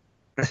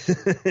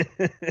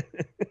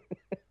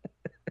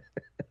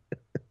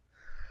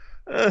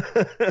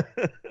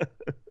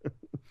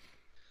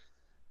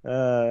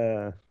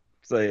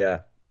 So yeah.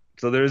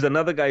 So there's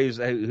another guy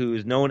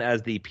who's known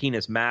as the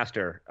penis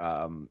master,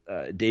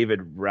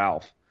 David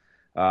Ralph,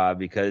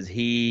 because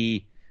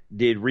he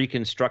did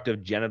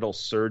reconstructive genital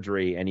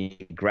surgery and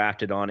he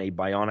grafted on a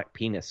bionic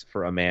penis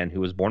for a man who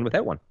was born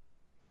without one.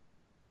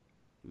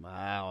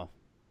 Wow.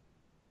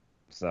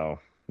 So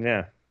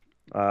yeah.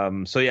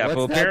 So yeah. What's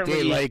so that apparently,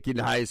 day like in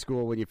high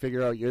school when you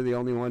figure out you're the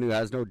only one who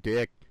has no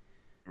dick?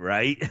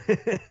 right?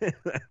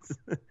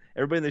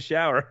 Everybody in the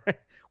shower.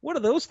 What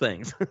are those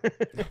things?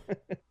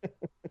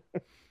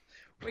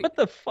 What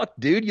the fuck,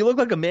 dude? You look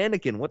like a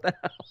mannequin. What the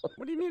hell?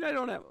 What do you mean I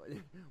don't have?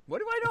 What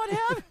do I not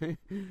have?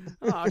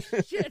 Oh,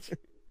 shit.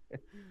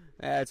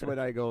 That's when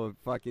I go and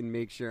fucking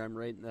make sure I'm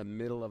right in the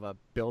middle of a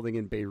building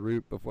in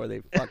Beirut before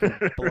they fucking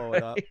blow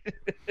it up.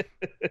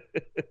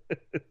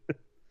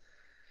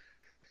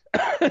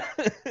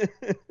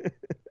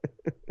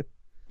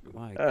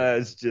 My God.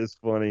 It's just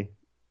funny.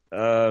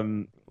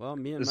 Well,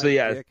 me and so my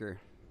yeah. dick are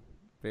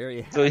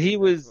very happy. So he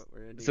was. That's what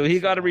we're into So he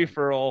got a so long.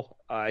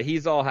 referral.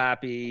 He's all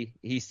happy.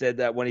 He said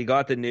that when he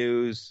got the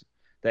news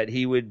that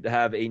he would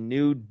have a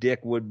new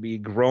dick would be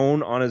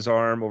grown on his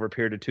arm over a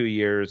period of 2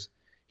 years,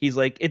 he's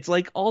like, it's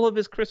like all of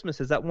his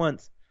Christmases at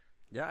once.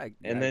 Yeah, I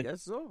and then-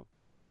 guess so.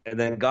 And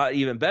then got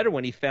even better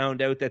when he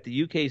found out that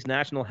the UK's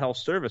National Health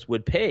Service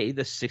would pay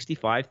the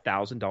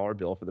 $65,000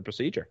 bill for the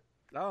procedure.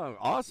 Oh,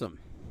 awesome.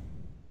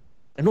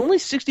 And only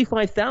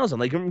 $65,000.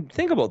 Like,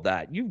 think about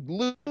that. You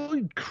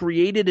literally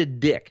created a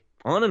dick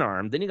on an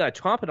arm, then you got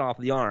to chop it off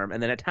the arm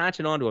and then attach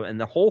it onto it, and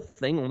the whole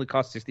thing only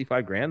cost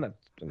 $65,000.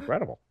 That's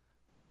incredible.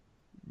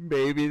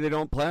 Maybe they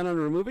don't plan on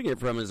removing it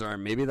from his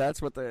arm. Maybe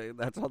that's how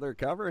they're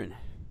covering.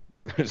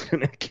 Just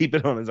gonna keep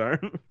it on his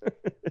arm.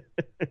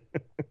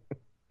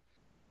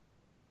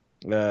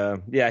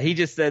 Yeah, he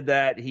just said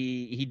that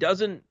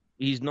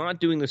he's not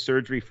doing the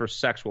surgery for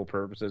sexual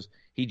purposes.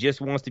 He just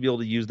wants to be able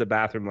to use the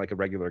bathroom like a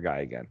regular guy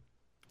again.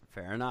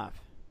 Fair enough.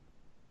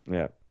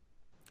 Yeah.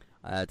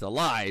 It's a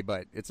lie,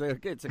 but it's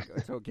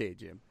okay,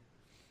 Jim.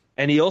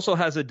 And he also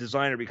has a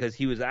designer because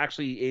he was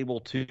actually able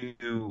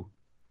to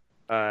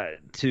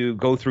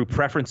go through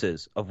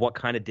preferences of what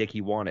kind of dick he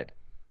wanted.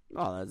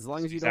 Oh, as long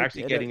as you He's don't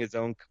actually getting his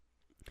own.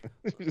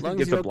 As long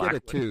as you don't get a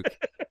toque.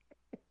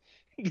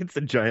 He gets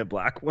a giant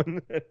black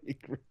one. That'd be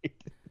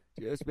great.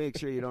 Just make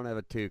sure you don't have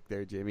a toque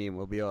there, Jimmy, and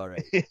we'll be all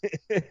right.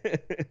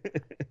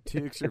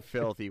 Toques are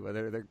filthy,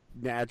 whether they're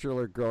natural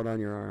or grown on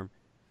your arm.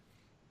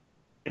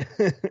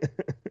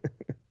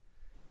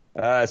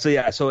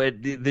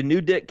 The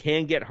new dick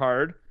can get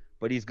hard,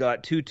 but he's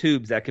got 2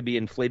 tubes that could be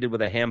inflated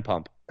with a hand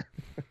pump.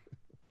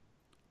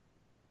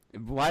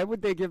 Why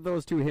would they give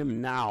those to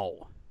him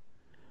now?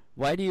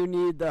 Why do you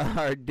need the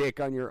hard dick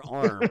on your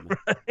arm?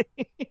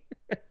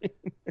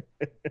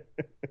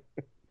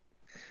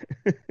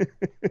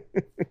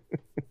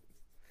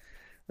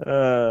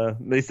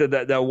 They said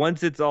that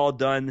once it's all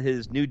done,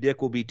 his new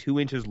dick will be 2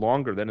 inches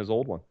longer than his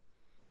old one.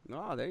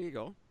 Oh, there you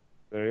go.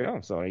 There you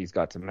go. So he's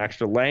got some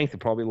extra length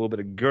and probably a little bit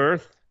of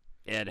girth.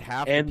 And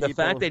the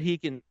fact that he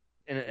can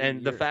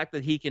the fact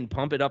that he can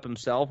pump it up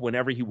himself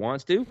whenever he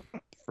wants to,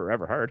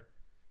 forever hard.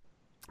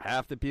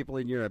 Half the people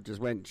in Europe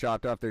just went and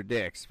chopped off their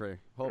dicks for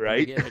hoping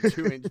right? to get a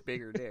 2-inch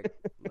bigger dick,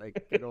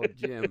 like good old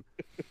Jim.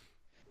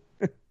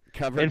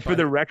 Covered and for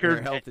the record,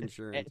 their health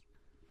insurance.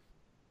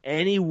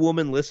 Any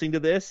woman listening to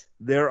this,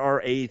 there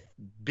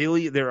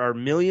are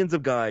millions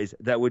of guys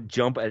that would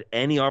jump at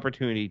any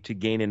opportunity to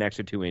gain an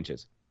extra 2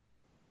 inches,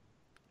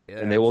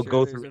 and they will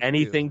go through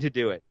anything to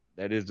do it.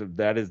 That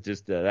is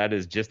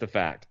just a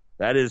fact.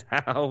 That is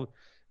how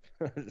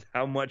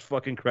much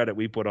fucking credit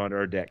we put on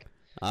our dick.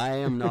 I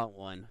am not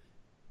one.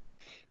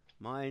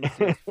 Mine's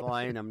just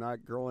fine. I'm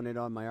not growing it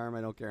on my arm. I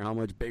don't care how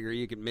much bigger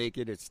you can make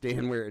it. It's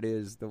staying where it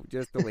is,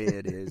 just the way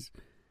it is.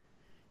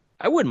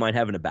 I wouldn't mind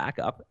having a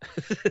backup.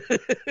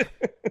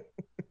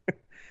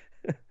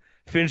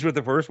 Finish with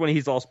the first one.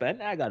 He's all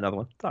spent. I got another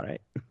one. It's all right.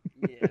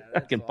 Yeah,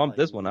 I can pump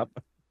this one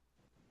up.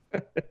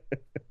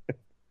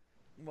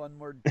 One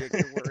more dick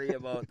to worry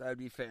about. That'd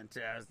be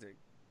fantastic.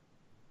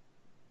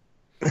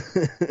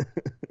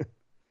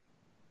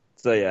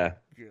 So yeah.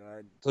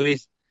 God. So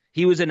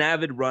he was an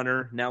avid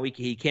runner. Now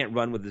he can't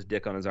run with his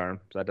dick on his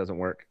arm, so that doesn't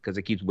work because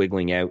it keeps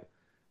wiggling out.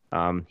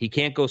 He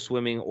can't go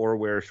swimming or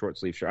wear a short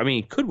sleeve shirt. I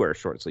mean, he could wear a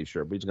short sleeve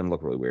shirt, but he's going to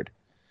look really weird.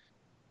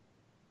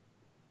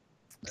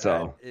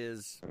 So that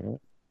is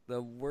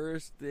the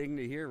worst thing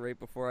to hear right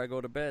before I go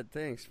to bed.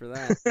 Thanks for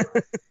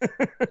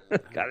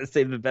that. Got to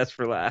save the best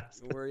for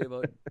last. Don't worry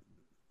about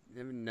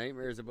having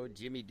nightmares about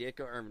Jimmy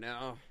Dick Arm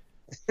now.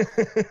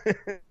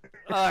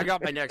 I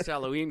got my next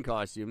Halloween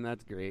costume.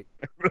 That's great.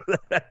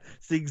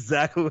 That's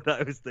exactly what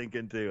I was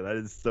thinking too. That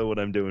is so what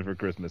I'm doing for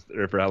Christmas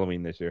or for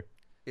Halloween this year.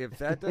 If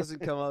that doesn't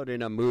come out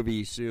in a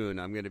movie soon,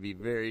 I'm going to be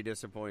very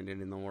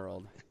disappointed in the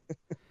world.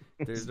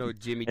 There's no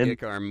Jimmy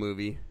Dick Arm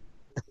movie.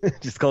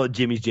 Just call it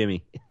Jimmy's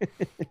Jimmy.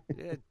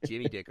 Yeah,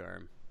 Jimmy Dick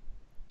Arm.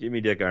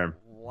 Jimmy Dick Arm.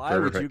 Why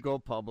would you go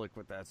public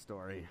with that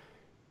story?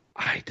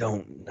 I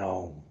don't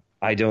know.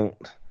 I don't.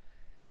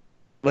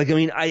 Like, I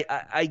mean,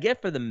 I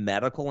get for the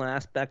medical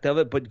aspect of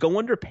it, but go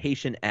under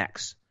patient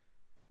X.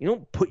 You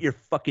don't put your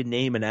fucking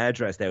name and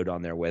address out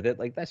on there with it.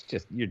 Like, that's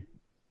just,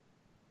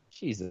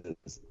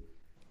 Jesus.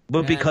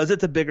 But because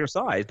it's a bigger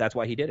size, that's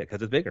why he did it,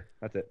 because it's bigger.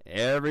 That's it.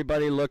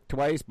 Everybody look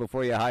twice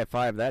before you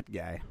high-five that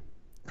guy.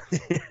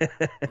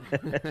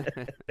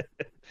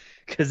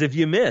 Because if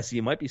you miss,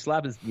 you might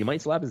slap his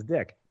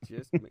dick.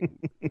 Just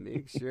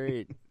make sure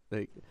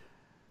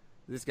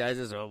this guy's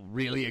just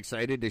really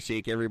excited to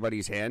shake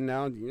everybody's hand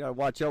now. You gotta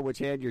watch out which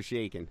hand you're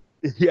shaking.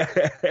 Yeah.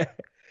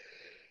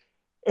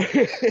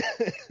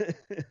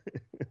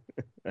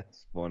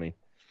 That's funny.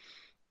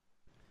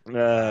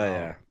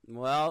 Yeah.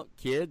 Well,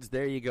 kids,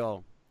 there you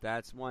go.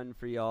 That's one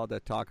for y'all to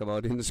talk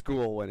about in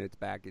school when it's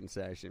back in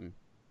session.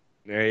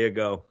 There you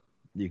go.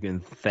 You can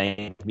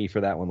thank me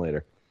for that one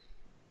later.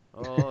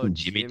 Oh,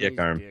 Jimmy Dick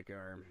Arm.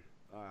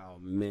 Oh,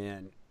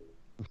 man.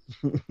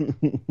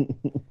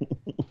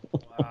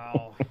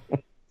 Wow.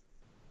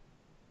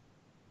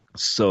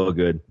 So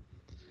good.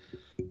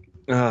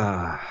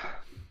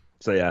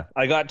 So yeah,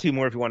 I got 2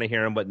 more if you want to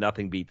hear them, but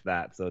nothing beats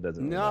that, so it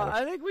doesn't. No, matter.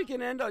 I think we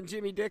can end on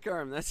Jimmy Dick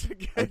Arm. That's a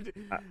good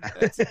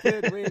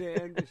way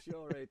to end the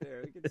show right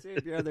there. We can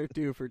save the other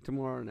 2 for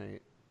tomorrow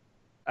night.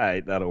 All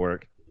right, that'll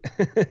work.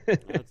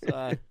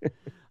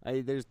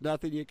 There's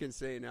nothing you can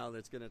say now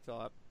that's going to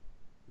top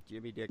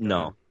Jimmy Dick No.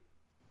 Arm.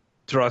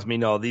 Trust me,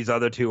 no. These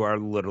other two are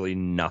literally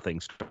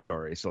nothing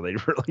stories, so they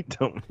really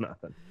don't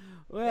nothing.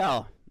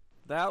 Well,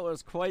 that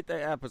was quite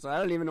the episode. I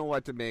don't even know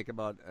what to make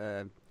about.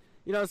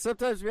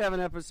 Sometimes we have an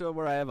episode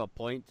where I have a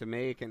point to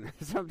make, and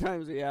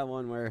sometimes we have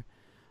one where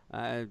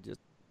I just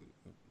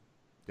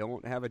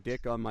don't have a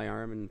dick on my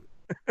arm,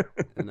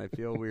 and I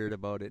feel weird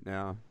about it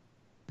now.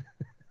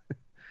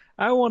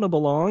 I want to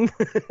belong.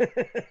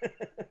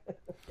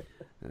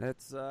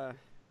 That's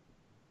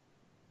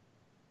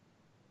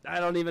I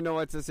don't even know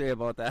what to say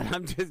about that.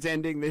 I'm just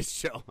ending this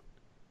show.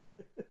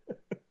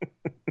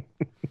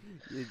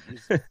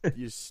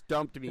 You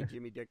stumped me,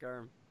 Jimmy Dick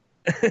Arm.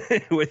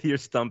 With your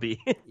stumpy.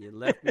 You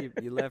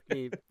left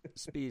me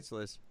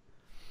speechless.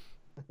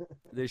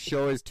 This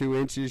show is 2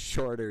 inches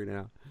shorter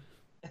now.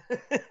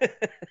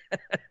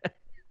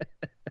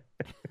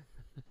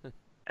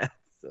 That's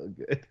so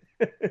good.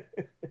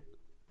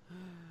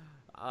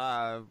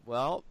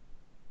 Well,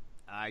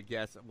 I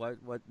guess what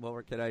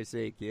more can I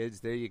say, kids?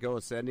 There you go.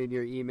 Send in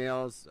your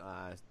emails.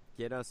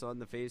 Get us on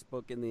the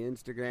Facebook and the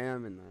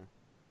Instagram,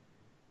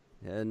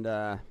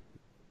 and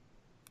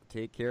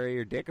take care of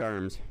your dick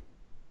arms.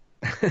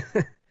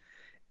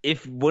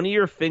 If one of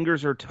your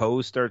fingers or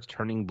toes starts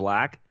turning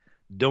black,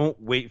 don't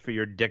wait for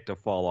your dick to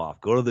fall off.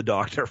 Go to the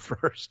doctor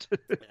first.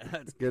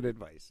 That's good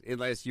advice.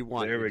 Unless you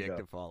want your dick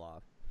to fall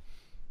off.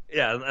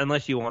 Yeah,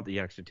 unless you want the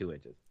extra 2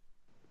 inches.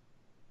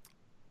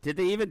 Did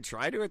they even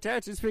try to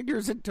attach his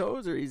fingers and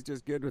toes, or he's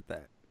just good with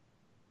that?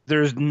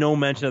 There's no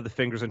mention of the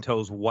fingers and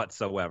toes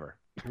whatsoever.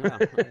 No,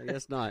 I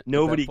guess not.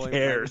 Nobody At that point,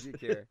 cares. why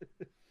would you care?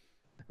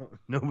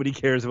 Nobody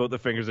cares about the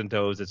fingers and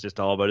toes. It's just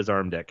all about his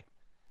arm dick.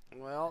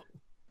 Well,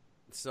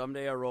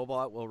 someday a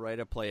robot will write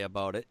a play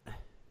about it.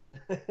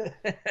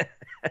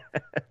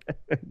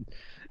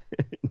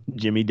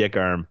 Jimmy Dick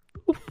Arm.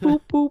 Boop,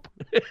 boop, boop.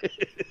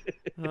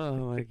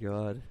 Oh, my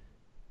God.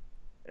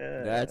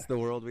 That's the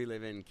world we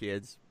live in,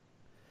 kids.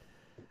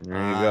 There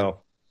you go.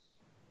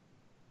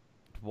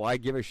 Why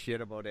give a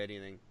shit about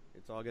anything?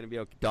 It's all going to be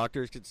okay.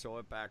 Doctors can sew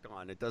it back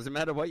on. It doesn't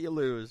matter what you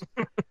lose.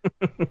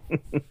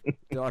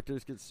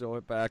 Doctors can sew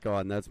it back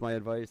on. That's my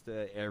advice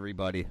to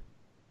everybody.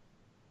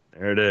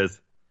 There it is.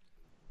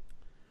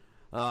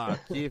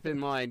 Keep in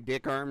mind,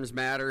 dick arms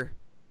matter.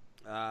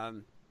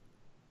 And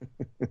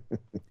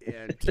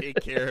take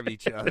care of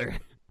each other.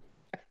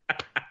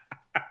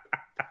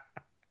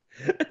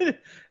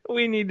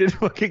 We need to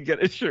fucking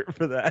get a shirt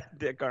for that.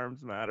 Dick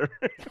arms matter.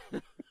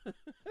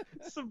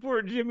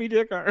 Support Jimmy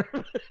Dick Arm.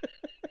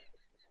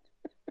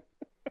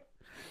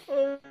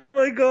 Oh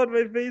my God,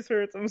 my face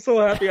hurts. I'm so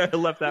happy I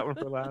left that one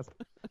for last.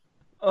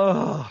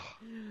 Oh.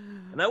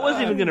 And I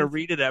wasn't even going to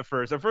read it at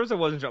first. At first I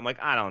wasn't sure. I'm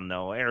like, I don't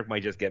know. Eric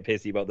might just get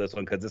pissy about this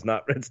one because it's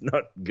not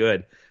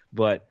good.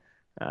 But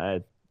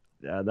that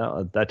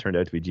turned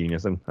out to be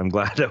genius. I'm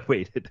glad I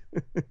waited.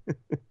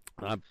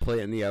 I'm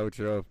playing the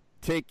outro.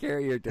 Take care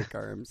of your dick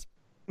arms.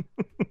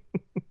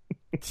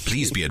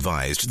 Please be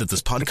advised that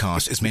this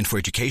podcast is meant for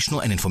educational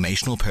and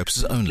informational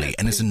purposes only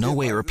and is in no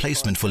way a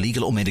replacement for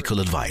legal or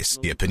medical advice.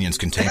 The opinions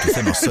contained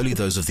within are solely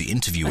those of the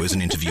interviewers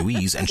and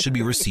interviewees and should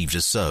be received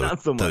as so.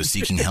 Not so much. Those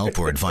seeking help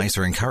or advice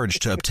are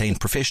encouraged to obtain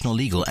professional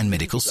legal and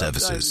medical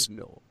services.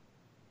 No.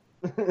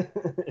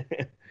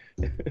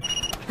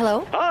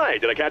 Hello? Hi,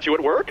 did I catch you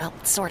at work? Well,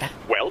 sorta.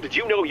 Well, did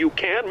you know you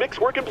can mix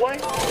work and play?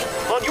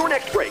 On your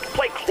next break,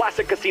 play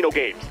classic casino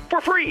games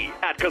for free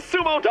at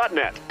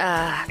Casumo.net.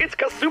 It's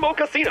Casumo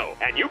Casino,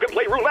 and you can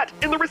play roulette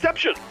in the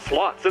reception,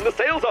 slots in the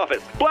sales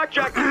office,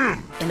 blackjack.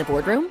 In the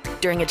boardroom?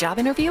 During a job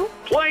interview?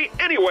 Play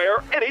anywhere,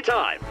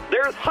 anytime.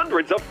 There's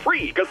hundreds of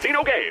free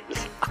casino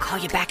games. I'll call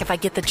you back if I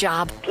get the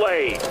job.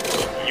 Play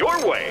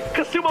your way.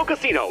 Casumo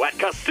Casino at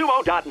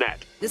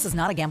Casumo.net. This is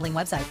not a gambling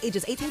website.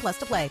 Ages 18 plus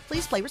to play.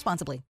 Please play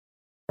responsibly.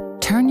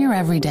 Turn your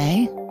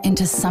everyday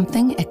into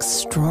something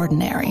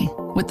extraordinary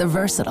with the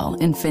versatile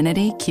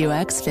Infiniti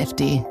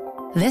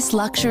QX50. This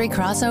luxury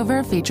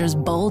crossover features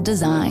bold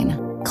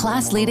design,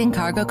 class-leading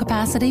cargo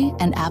capacity,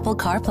 and Apple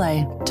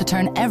CarPlay to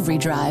turn every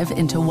drive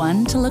into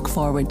one to look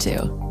forward to.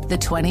 The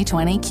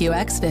 2020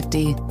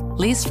 QX50.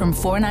 Lease from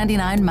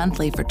 $499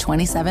 monthly for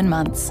 27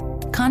 months.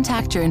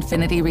 Contact your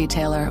Infiniti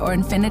retailer or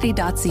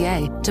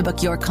Infiniti.ca to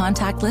book your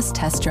contactless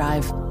test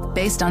drive.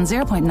 Based on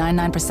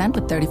 0.99%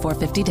 with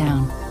 $34.50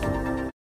 down.